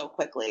moves so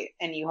quickly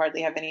and you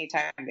hardly have any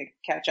time to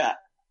catch up.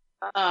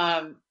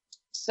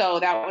 So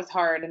that was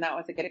hard and that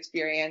was a good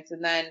experience.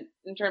 And then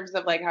in terms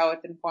of like how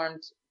it's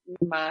informed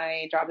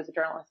my job as a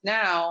journalist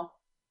now,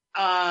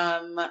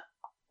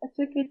 that's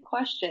a good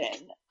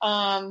question.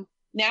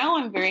 Now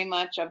I'm very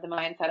much of the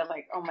mindset of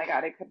like, oh my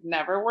God, I could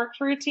never work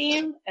for a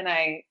team and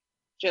I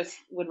just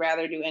would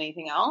rather do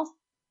anything else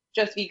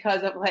just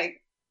because of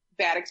like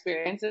bad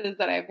experiences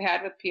that I've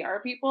had with PR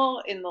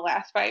people in the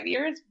last 5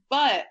 years.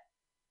 But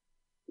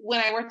when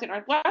I worked at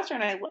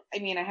Northwestern, I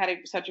had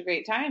such a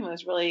great time. It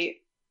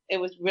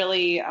was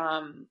really,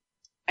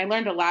 I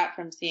learned a lot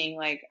from seeing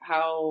like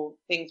how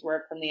things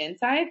work from the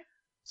inside.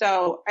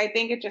 So I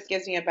think it just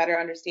gives me a better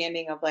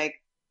understanding of like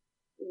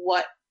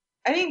what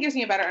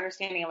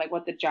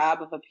the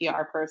job of a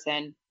PR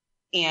person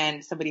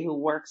and somebody who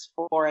works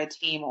for a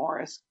team or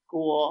a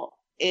school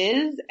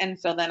is. And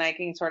so then I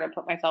can sort of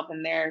put myself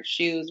in their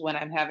shoes when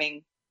I'm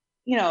having,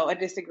 a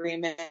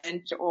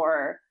disagreement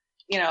or,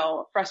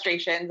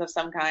 frustrations of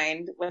some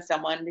kind with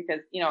someone because,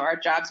 our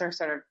jobs are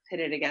sort of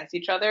pitted against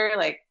each other.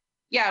 Like,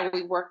 yeah,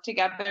 we work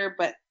together,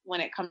 but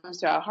when it comes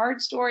to a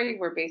hard story,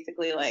 we're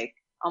basically like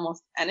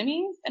almost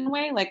enemies in a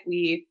way. Like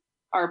we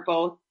are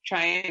both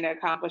trying to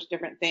accomplish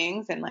different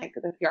things. And like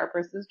the PR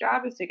person's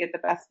job is to get the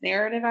best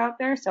narrative out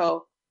there.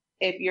 So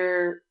if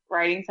you're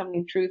writing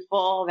something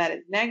truthful that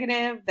is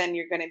negative, then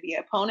you're going to be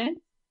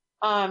opponents.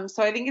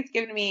 So I think it's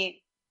given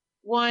me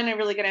one, a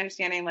really good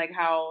understanding like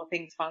how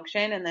things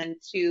function. And then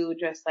two,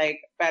 just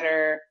like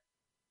better,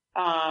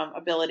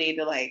 ability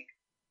to like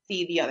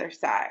see the other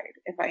side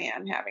if I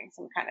am having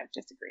some kind of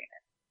disagreement.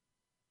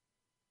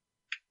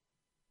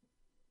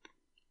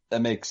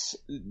 That makes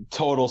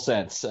total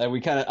sense. I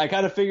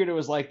kind of figured it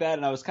was like that.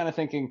 And I was kind of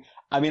thinking,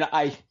 I mean,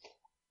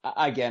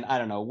 again, I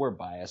don't know, we're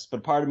biased,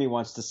 but part of me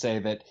wants to say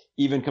that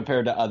even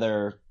compared to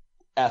other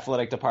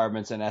athletic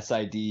departments and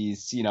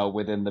SIDs,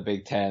 within the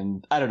Big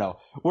Ten, I don't know.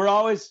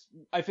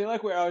 I feel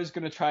like we're always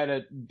going to try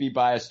to be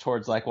biased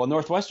towards like, well,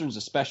 Northwestern's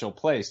a special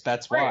place.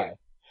 That's why. Right.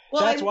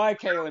 Well, That's why,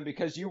 Kaylin,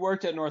 because you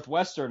worked at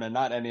Northwestern and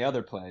not any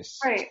other place.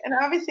 Right. And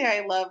obviously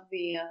I love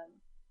the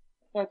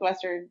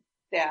Northwestern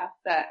staff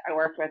that I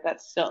worked with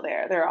that's still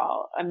there. They're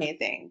all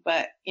amazing.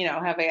 But,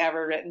 have I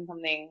ever written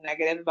something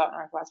negative about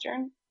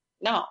Northwestern?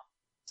 No.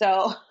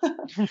 So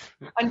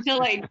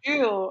until I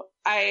do,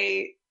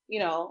 I,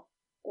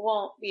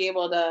 won't be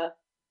able to,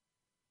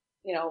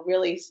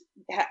 really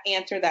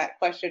answer that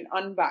question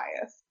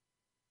unbiased.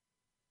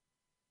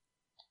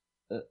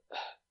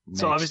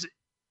 So obviously,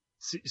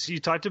 so you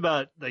talked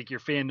about like your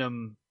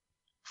fandom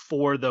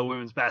for the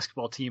women's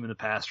basketball team in the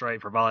past,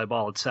 right? For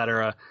volleyball,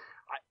 etc.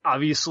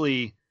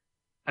 Obviously,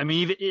 I mean,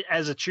 even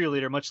as a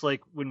cheerleader, much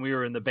like when we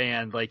were in the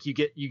band, like you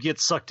get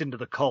sucked into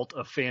the cult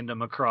of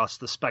fandom across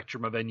the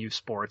spectrum of NU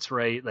sports,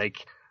 right?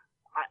 Like,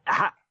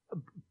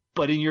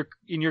 but in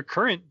your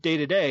current day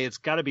to day, it's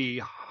got to be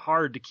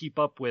hard to keep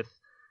up with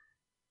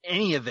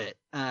any of it.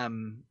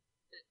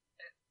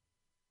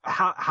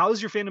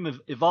 How's your fandom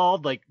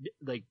evolved? Like,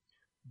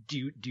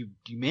 do you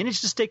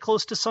manage to stay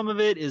close to some of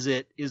it? Is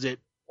it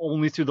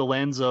only through the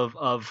lens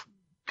of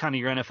kind of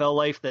your NFL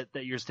life that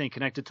you're staying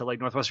connected to, like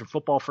Northwestern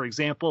football, for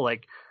example?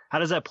 Like, how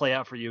does that play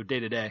out for you day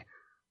to day?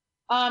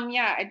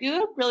 Yeah, I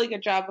do a really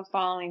good job of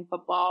following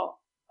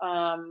football,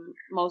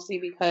 mostly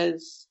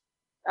because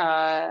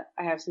I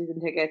have season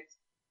tickets.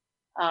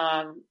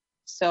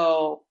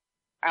 So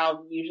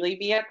I'll usually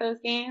be at those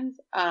games,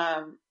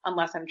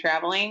 unless I'm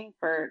traveling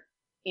for,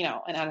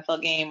 an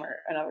NFL game or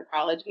another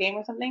college game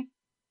or something.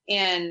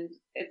 And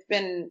it's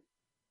been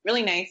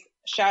really nice.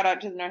 Shout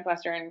out to the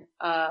Northwestern,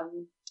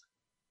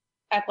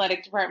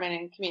 athletic department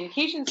and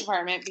communications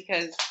department,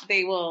 because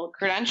they will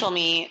credential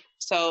me.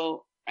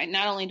 So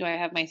not only do I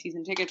have my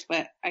season tickets,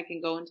 but I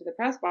can go into the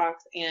press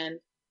box and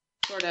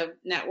sort of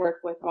network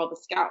with all the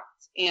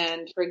scouts.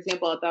 And for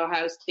example, at the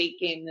Ohio State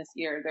game this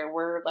year, there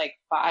were like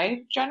 5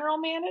 general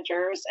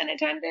managers in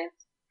attendance,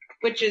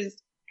 which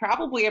is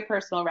probably a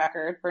personal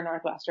record for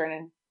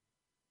Northwestern,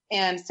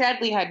 and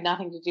sadly had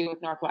nothing to do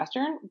with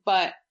Northwestern,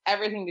 but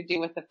everything to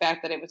do with the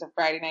fact that it was a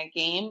Friday night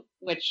game,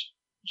 which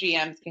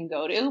GMs can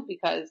go to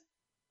because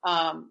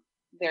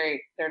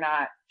they're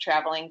not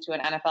traveling to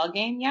an NFL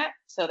game yet,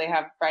 so they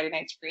have Friday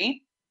nights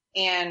free.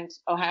 And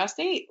Ohio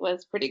State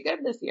was pretty good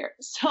this year,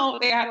 so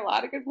they had a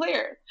lot of good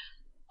players.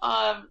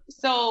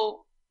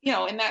 So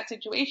in that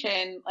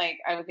situation, like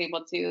I was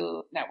able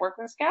to network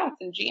with scouts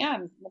and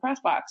GMs in the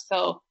press box.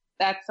 So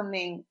that's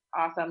something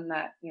awesome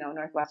that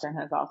Northwestern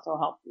has also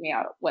helped me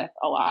out with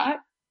a lot,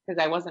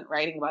 because I wasn't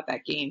writing about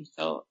that game,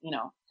 so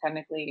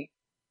technically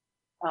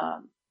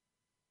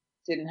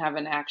didn't have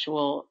an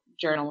actual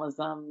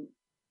journalism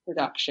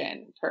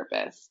production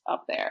purpose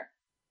up there.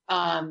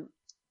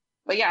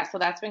 But yeah, so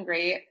that's been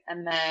great.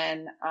 And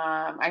then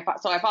I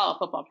follow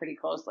football pretty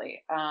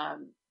closely,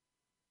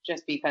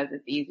 just because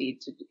it's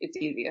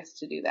easiest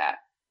to do that.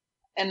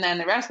 And then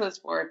the rest of the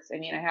sports, I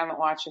mean, I haven't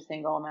watched a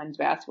single men's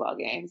basketball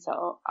game,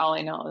 so all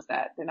I know is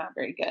that they're not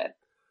very good.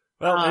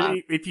 Well,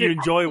 if you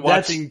enjoy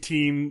watching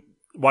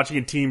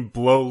a team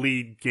blow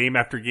lead game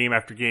after game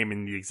after game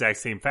in the exact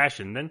same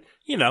fashion, then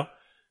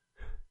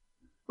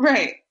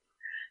Right.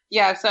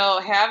 Yeah, so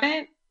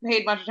haven't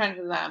paid much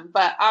attention to them,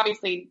 but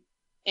obviously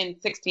in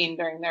 2016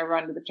 during their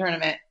run to the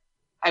tournament,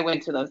 I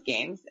went to those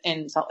games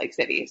in Salt Lake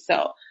City.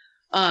 So,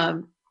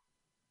 I'll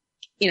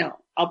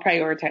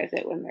prioritize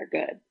it when they're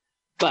good,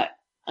 but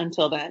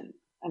until then,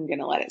 I'm going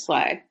to let it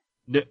slide.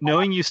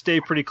 Knowing you stay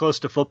pretty close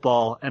to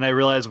football, and I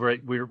realize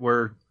we've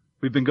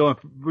been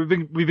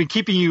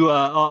keeping you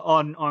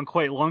on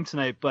quite long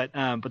tonight, but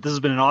this has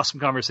been an awesome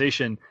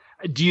conversation.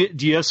 Do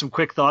you have some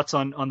quick thoughts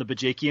on the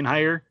Bajakian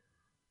hire?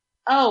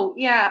 Oh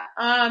yeah,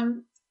 I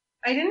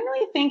didn't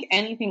really think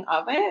anything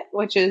of it,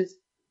 which is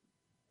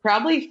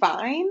probably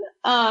fine.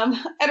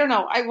 I don't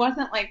know. I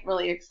wasn't like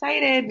really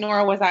excited,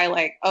 nor was I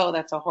like, oh,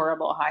 that's a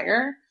horrible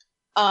hire.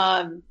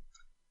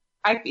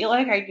 I feel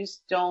like I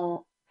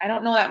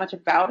don't know that much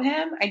about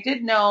him. I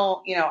did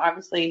know,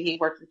 obviously he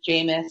worked with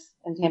Jameis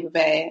in Tampa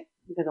Bay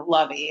because of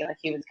Lovey. Like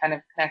he was kind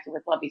of connected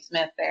with Lovey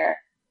Smith there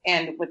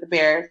and with the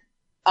Bears.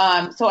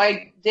 So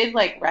I did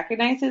like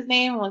recognize his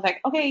name and was like,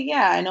 okay,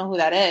 yeah, I know who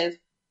that is.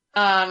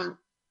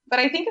 But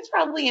I think it's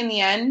probably in the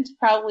end,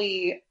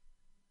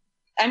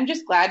 I'm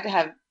just glad to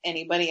have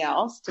anybody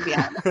else, to be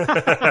honest.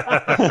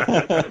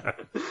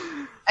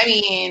 I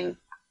mean,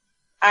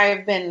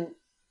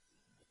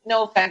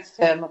 no offense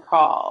to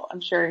McCall. I'm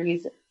sure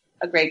he's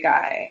a great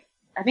guy.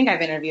 I think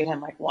I've interviewed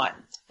him like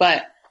once,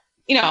 but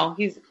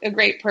he's a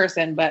great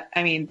person. But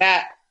I mean,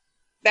 that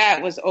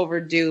was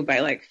overdue by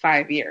like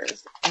 5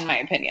 years, in my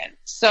opinion.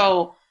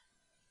 So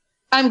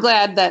I'm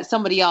glad that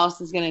somebody else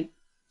is going to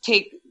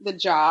take the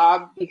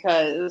job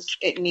because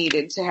it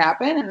needed to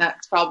happen. And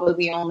that's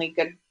probably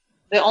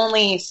the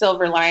only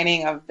silver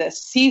lining of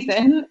this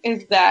season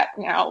is that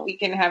now we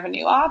can have a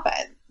new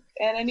offense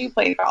and a new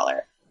play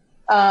caller.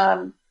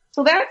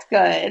 So that's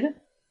good.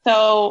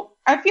 So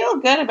I feel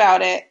good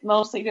about it,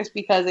 mostly just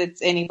because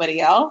it's anybody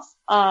else.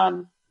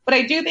 But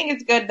I do think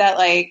it's good that,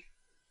 like,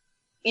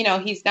 you know,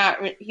 he's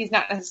not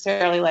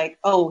necessarily like,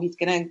 oh, he's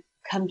going to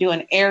come do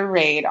an air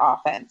raid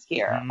offense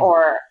here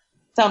or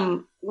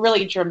some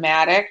really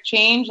dramatic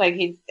change. Like,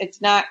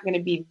 it's not going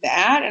to be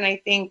that. And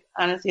I think,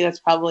 honestly, that's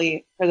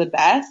probably for the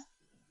best.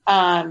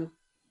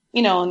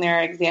 You know, and there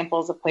are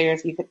examples of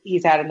players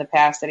he's had in the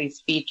past that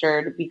he's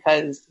featured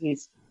because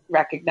he's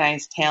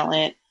recognized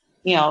talent.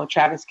 You know,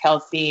 Travis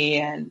Kelce,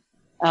 and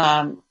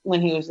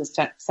when he was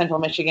at Central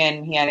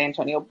Michigan, he had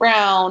Antonio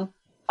Brown.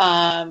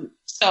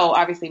 So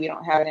obviously we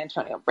don't have an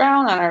Antonio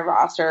Brown on our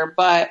roster,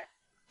 but,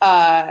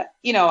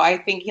 you know, I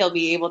think he'll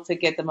be able to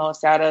get the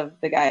most out of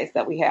the guys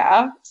that we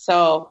have.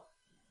 So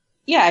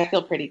yeah, I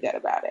feel pretty good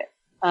about it.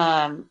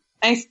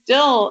 I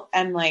still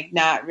am, like,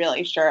 not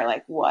really sure,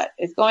 like, what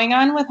is going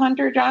on with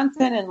Hunter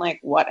Johnson and, like,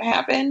 what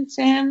happened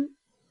to him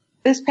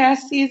this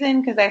past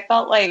season. Cause I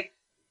felt like,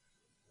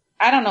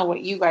 I don't know what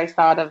you guys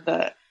thought of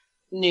the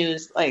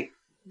news, like,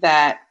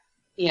 that,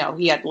 you know,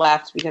 he had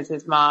left because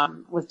his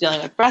mom was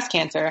dealing with breast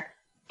cancer.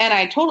 And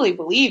I totally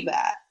believe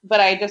that,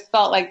 but I just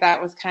felt like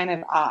that was kind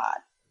of odd.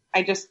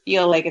 I just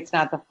feel like it's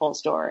not the full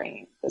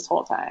story this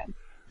whole time.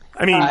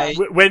 I mean,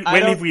 when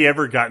have we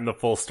ever gotten the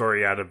full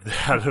story out of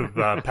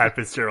Pat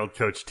Fitzgerald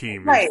coach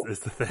team? Right. Is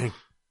the thing.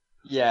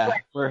 Yeah,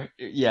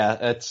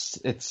 that's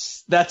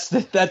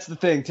the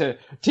thing. To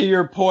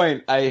your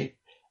point, I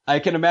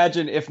can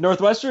imagine if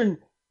Northwestern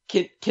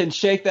can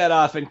shake that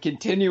off and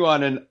continue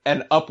on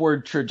an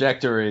upward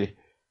trajectory,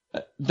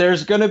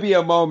 there's going to be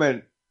a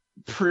moment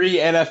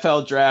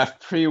pre-NFL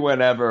draft,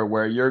 pre-whenever,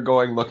 where you're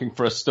going looking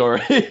for a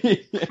story.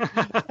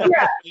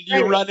 Yeah,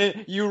 you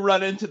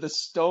run into the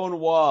stone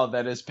wall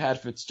that is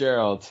Pat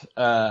Fitzgerald.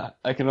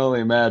 I can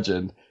only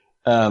imagine.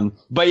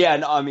 But yeah,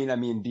 no, I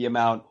mean the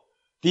amount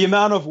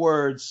of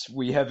words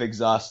we have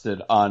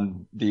exhausted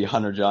on the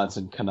Hunter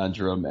Johnson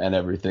conundrum and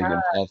everything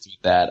involved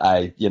with that.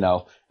 I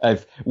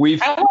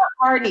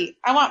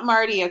want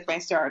Marty as my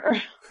starter.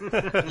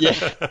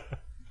 Yeah.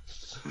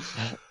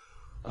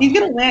 He's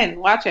gonna win.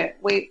 Watch it.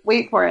 Wait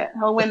for it.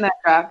 He'll win that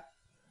draft.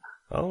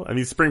 Well, I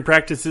mean, spring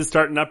practice is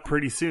starting up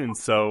pretty soon,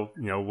 so,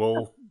 you know,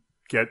 we'll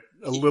get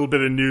a little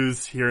bit of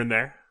news here and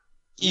there.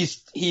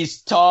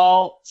 He's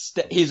tall.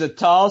 He's a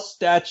tall,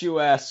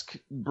 statuesque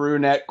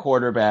brunette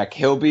quarterback.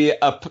 He'll be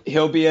a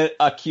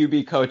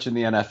QB coach in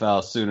the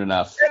NFL soon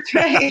enough. That's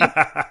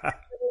right.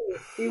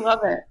 We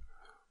love it.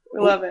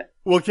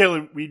 Well,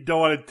 Kayla, we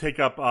don't want to take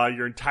up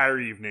your entire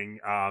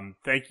evening.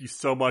 Thank you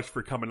so much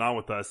for coming on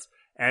with us.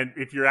 And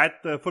if you're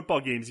at the football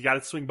games, you got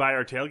to swing by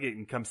our tailgate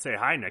and come say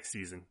hi next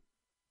season.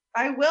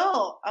 I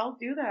will. I'll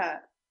do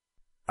that.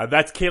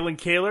 That's Kaylin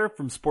Kaler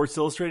from Sports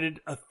Illustrated.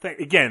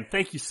 Again,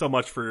 thank you so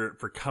much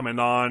for coming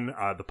on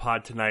the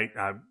pod tonight.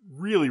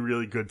 Really,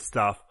 really good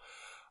stuff.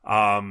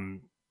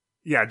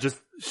 Yeah,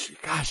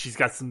 she's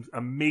got some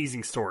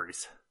amazing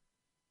stories.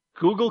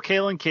 Google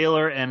Kaylin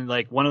Kaler, and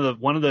like one of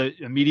the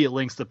immediate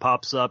links that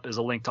pops up is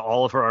a link to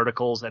all of her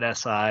articles at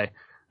SI.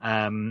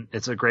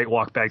 It's a great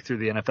walk back through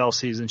the NFL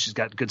season. She's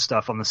got good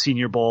stuff on the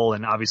Senior Bowl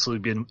and obviously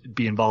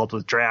be involved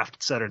with draft,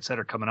 et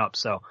cetera, coming up.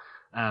 So,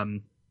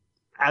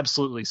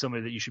 absolutely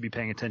somebody that you should be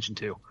paying attention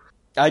to.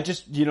 I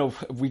just,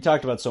 we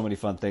talked about so many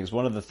fun things.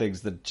 One of the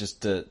things that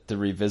just to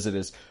revisit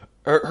is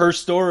her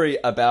story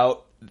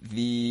about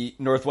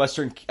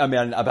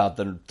about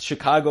the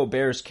Chicago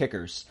Bears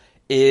kickers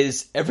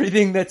is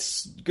everything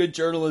that's good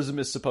journalism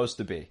is supposed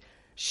to be.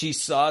 She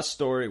saw a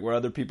story where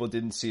other people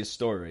didn't see a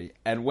story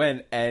and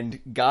went and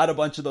got a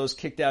bunch of those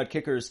kicked out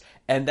kickers.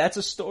 And that's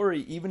a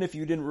story, even if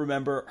you didn't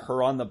remember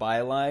her on the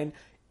byline.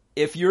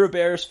 If you're a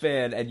Bears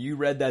fan and you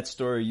read that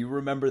story, you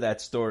remember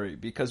that story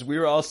because we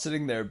were all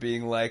sitting there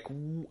being like,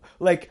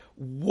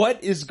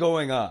 what is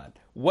going on?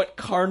 What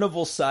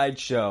carnival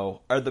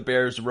sideshow are the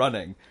Bears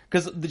running?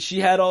 Because she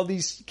had all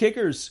these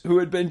kickers who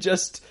had been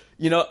just,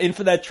 in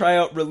for that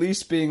tryout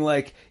release being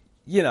like,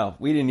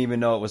 we didn't even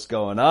know what was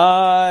going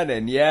on.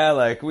 And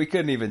we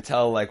couldn't even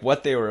tell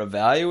what they were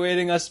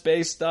evaluating us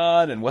based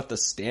on and what the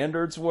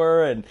standards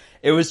were. And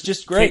it was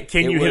just great.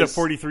 Can you hit a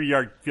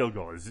 43-yard field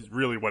goal is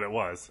really what it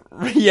was.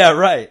 Yeah,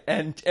 right.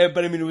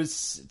 But it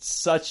was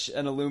such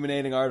an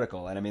illuminating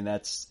article. And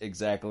that's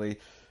exactly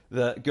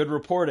the good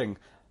reporting.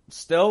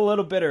 Still a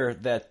little bitter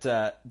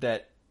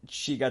that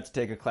she got to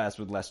take a class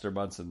with Lester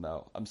Munson,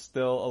 though. I'm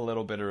still a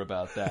little bitter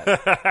about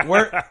that.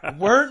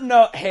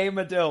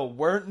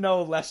 weren't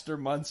no Lester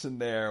Munson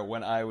there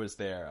when I was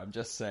there. I'm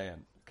just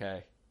saying,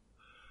 okay?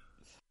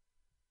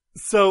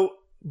 So,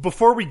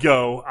 before we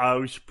go,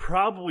 we should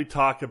probably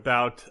talk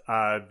about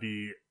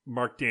the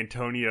Mark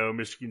D'Antonio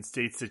Michigan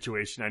State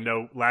situation. I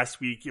know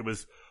last week it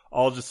was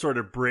all just sort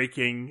of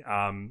breaking.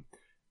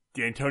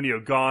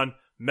 D'Antonio gone.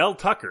 Mel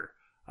Tucker,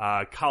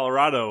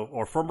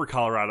 former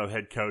Colorado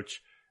head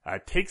coach,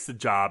 takes the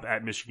job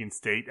at Michigan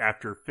State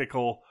after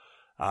Fickell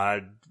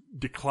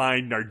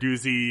declined.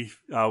 Narduzzi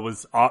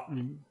was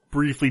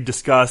briefly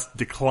discussed,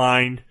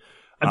 declined.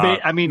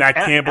 Matt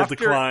Campbell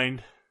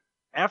declined.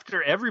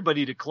 After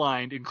everybody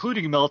declined,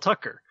 including Mel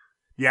Tucker.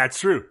 Yeah, it's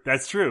true.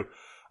 That's true.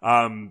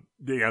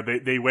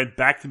 They went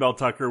back to Mel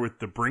Tucker with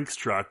the Brinks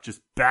truck,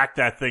 just backed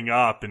that thing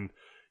up, and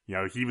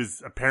he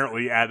was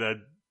apparently at a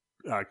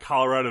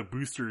Colorado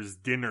Boosters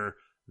dinner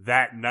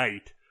that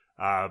night.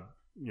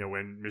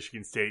 When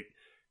Michigan State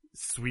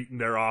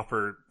sweetened their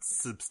offer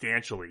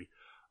substantially.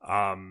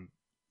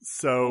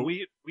 So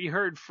we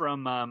heard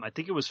from I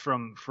think it was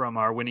from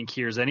our Winning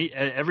Kiers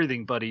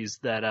everything buddies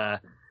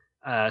that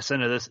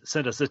sent us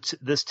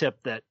this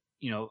tip that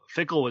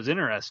Fickell was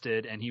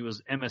interested and he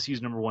was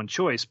MSU's number one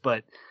choice,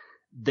 but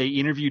they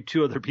interviewed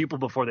two other people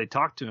before they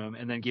talked to him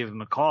and then gave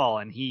him a call,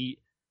 and he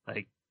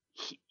would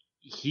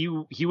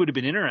have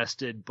been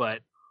interested, but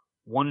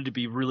wanted to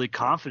be really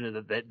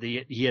confident that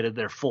he had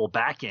their full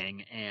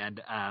backing,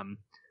 and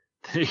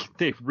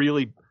they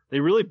really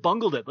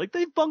bungled it. Like,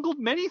 they've bungled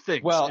many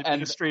things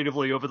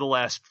administratively over the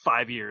last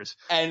 5 years.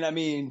 And I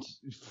mean,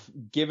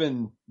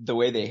 given the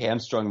way they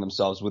hamstrung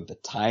themselves with the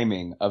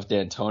timing of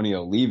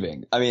D'Antonio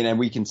leaving, I mean, and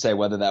we can say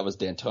whether that was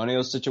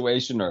D'Antonio's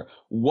situation or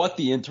what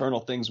the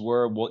internal things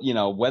were,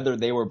 whether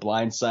they were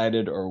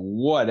blindsided or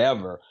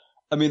whatever.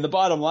 I mean, the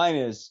bottom line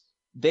is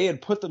they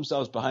had put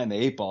themselves behind the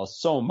eight ball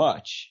so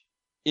much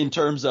in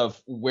terms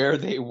of where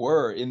they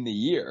were in the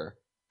year.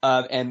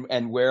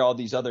 And where all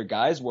these other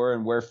guys were,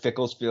 and where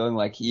Fickell's feeling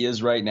like he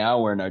is right now,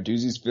 where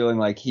Narduzzi's feeling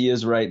like he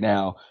is right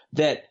now,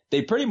 that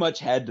they pretty much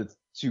had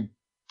to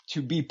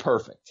be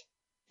perfect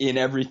in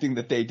everything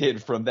that they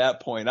did from that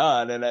point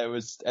on,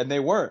 and they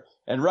weren't.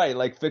 And right,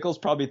 like, Fickell's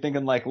probably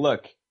thinking like,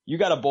 look, you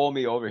got to bowl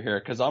me over here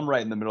because I'm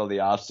right in the middle of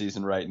the off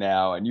season right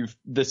now, and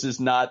this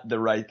is not the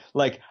right.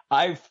 Like,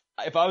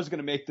 if I was going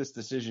to make this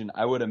decision,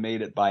 I would have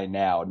made it by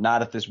now,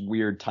 not at this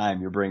weird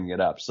time you're bringing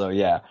it up. So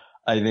yeah,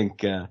 I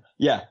think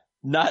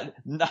Not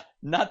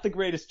the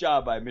greatest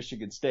job by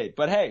Michigan State,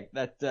 but hey,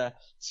 that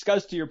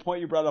Scuzz, to your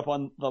point you brought up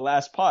on the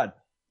last pod,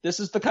 this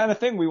is the kind of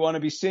thing we want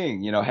to be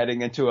seeing,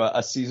 heading into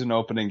a season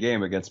opening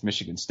game against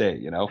Michigan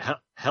State.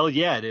 Hell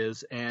yeah, it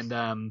is.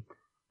 And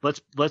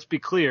let's be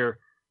clear.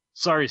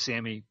 Sorry,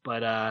 Sammy,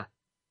 but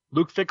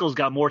Luke Fickell's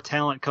got more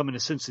talent coming to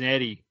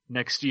Cincinnati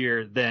next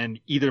year than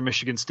either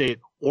Michigan State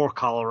or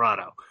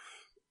Colorado.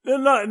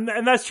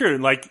 And that's true.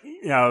 Like,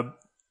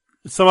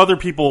 some other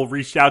people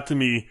reached out to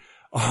me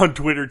on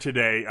Twitter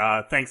today.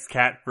 Thanks,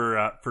 Kat,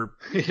 for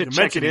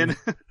checking in.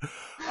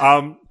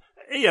 I'm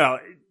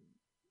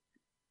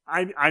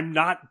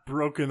not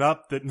broken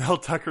up that Mel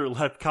Tucker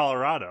left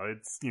Colorado.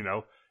 It's,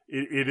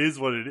 it is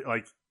what it is.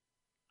 Like,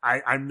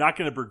 I'm not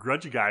going to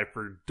begrudge a guy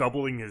for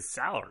doubling his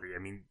salary. I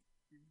mean,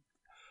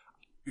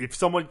 if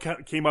someone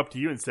came up to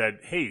you and said,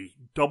 hey,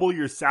 double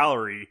your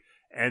salary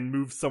and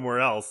move somewhere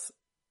else,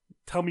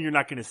 tell me you're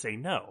not going to say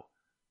no.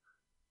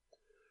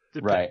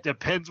 Right.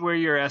 Depends where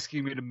you're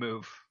asking me to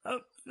move.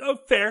 Oh,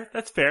 fair.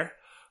 That's fair.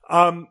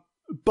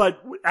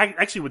 But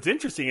actually what's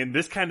interesting, and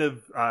this kind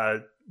of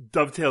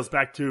dovetails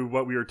back to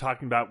what we were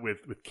talking about with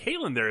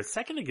Kalen there a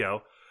second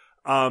ago,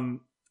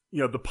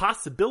 the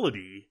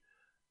possibility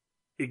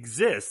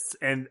exists,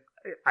 and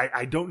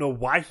I don't know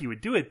why he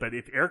would do it, but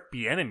if Eric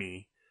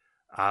Bieniemy,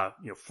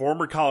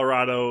 former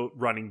Colorado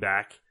running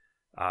back,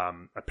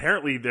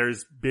 apparently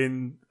there's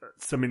been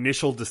some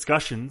initial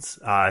discussions.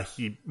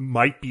 He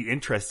might be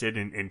interested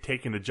in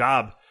taking the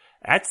job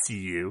at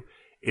CU.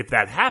 If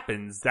that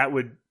happens, that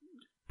would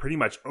pretty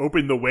much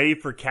open the way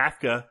for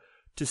Kafka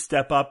to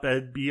step up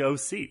at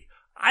BOC.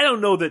 I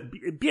don't know that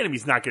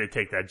Bieniemy's not going to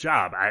take that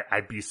job.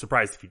 I'd be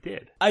surprised if he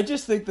did. I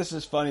just think this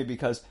is funny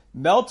because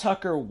Mel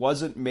Tucker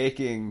wasn't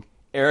making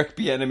Eric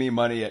Bieniemy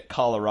money at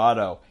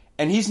Colorado.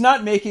 And he's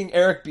not making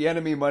Eric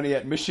Bieniemy money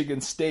at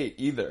Michigan State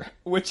either,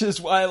 which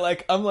is why,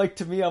 I'm like,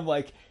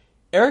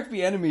 Eric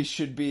Bieniemy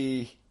should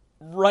be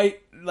right,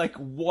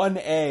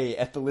 1A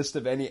at the list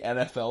of any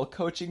NFL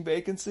coaching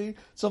vacancy.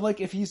 So I'm like,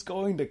 if he's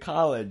going to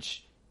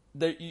college,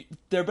 there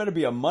better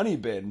be a money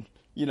bin,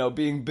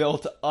 being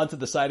built onto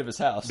the side of his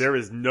house. There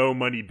is no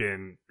money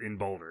bin in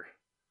Boulder.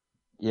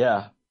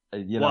 Yeah.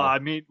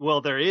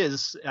 Well, there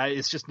is.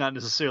 It's just not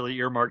necessarily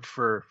earmarked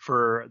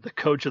for the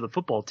coach of the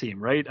football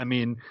team, right? I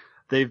mean,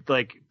 they've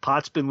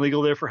pot's been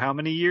legal there for how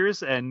many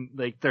years, and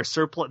their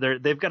surplus.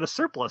 They've got a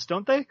surplus,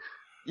 don't they?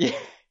 Yeah.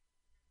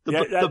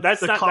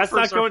 That's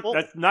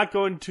not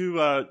going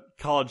to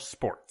college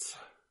sports.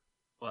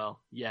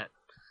 Well, yet.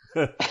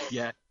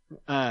 Yeah.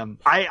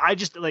 I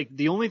just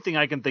the only thing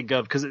I can think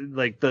of, because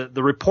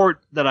the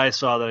report that I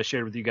saw that I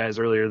shared with you guys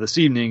earlier this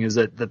evening is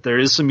that there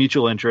is some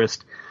mutual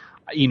interest.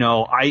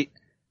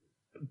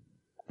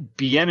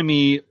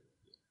 Bieniemy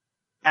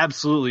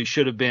absolutely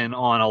should have been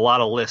on a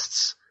lot of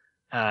lists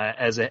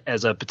as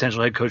a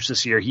potential head coach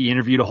this year. He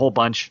interviewed a whole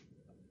bunch,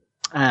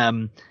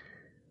 and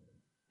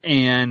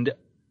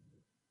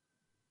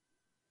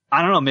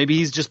I don't know. Maybe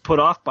he's just put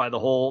off by the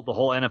whole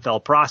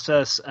NFL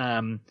process.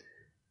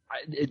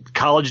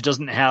 College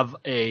doesn't have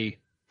a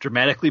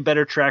dramatically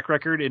better track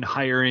record in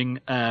hiring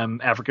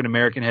African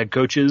American head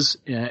coaches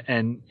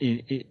and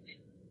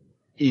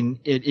in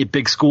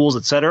big schools,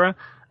 etc.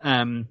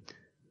 But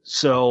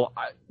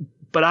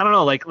I don't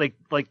know.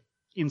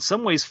 in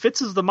some ways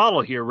fits as the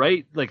model here,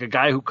 right? Like a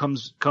guy who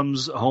comes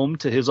home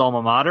to his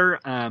alma mater,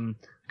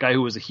 guy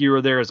who was a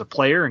hero there as a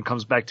player and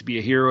comes back to be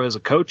a hero as a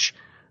coach.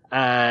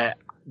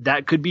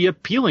 That could be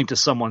appealing to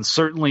someone.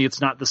 Certainly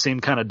it's not the same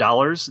kind of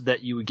dollars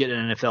that you would get in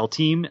an NFL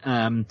team,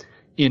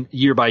 in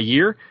year by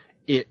year.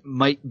 It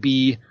might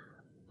be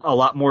a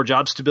lot more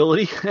job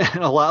stability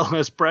and a lot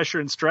less pressure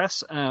and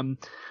stress.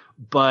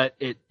 But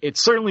it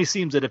certainly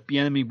seems that if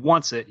Bieniemy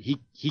wants it,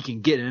 he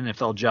can get an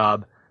NFL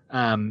job,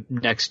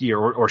 next year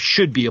or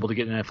should be able to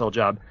get an NFL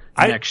job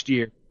next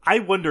year. I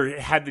wonder,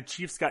 had the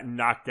Chiefs gotten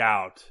knocked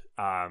out,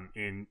 by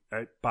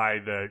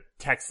the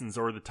Texans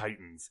or the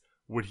Titans,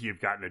 would he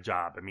have gotten a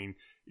job? I mean,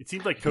 it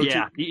seemed like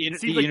coaching,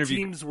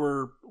 teams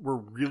were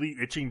really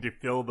itching to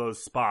fill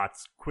those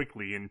spots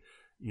quickly. And,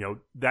 you know,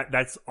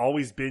 that's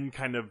always been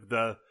kind of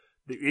the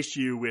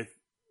issue with,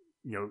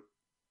 you know,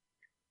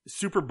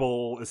 Super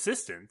Bowl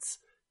assistants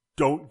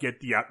don't get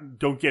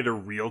a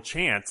real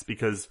chance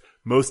because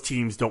most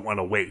teams don't want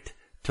to wait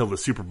till the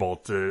Super Bowl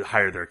to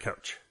hire their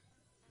coach.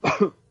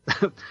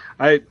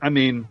 I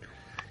mean,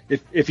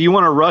 if you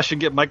want to rush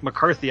and get Mike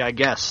McCarthy, I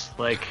guess,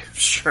 like,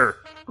 sure.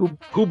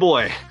 Who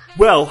boy.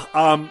 Well,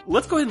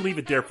 let's go ahead and leave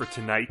it there for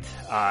tonight.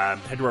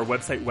 Head to our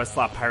website,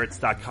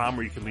 westlaw.pirates.com,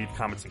 where you can leave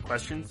comments and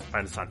questions.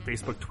 Find us on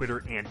Facebook,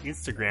 Twitter, and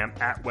Instagram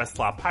at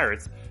Westlaw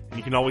Pirates. And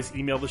you can always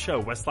email the show,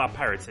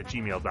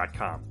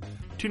 westlawpirates@gmail.com.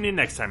 Tune in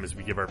next time as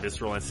we give our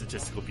visceral and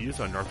statistical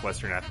views on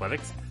Northwestern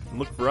athletics. And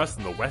look for us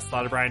in the West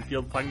Lot O'Brien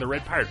Field flying the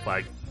red pirate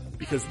flag,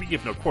 because we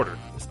give no quarter,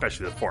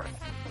 especially the fourth.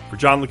 For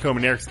John Lacombe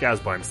and Eric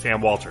Scasbo, I'm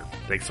Sam Walter.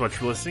 Thanks so much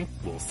for listening.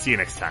 We'll see you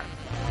next time.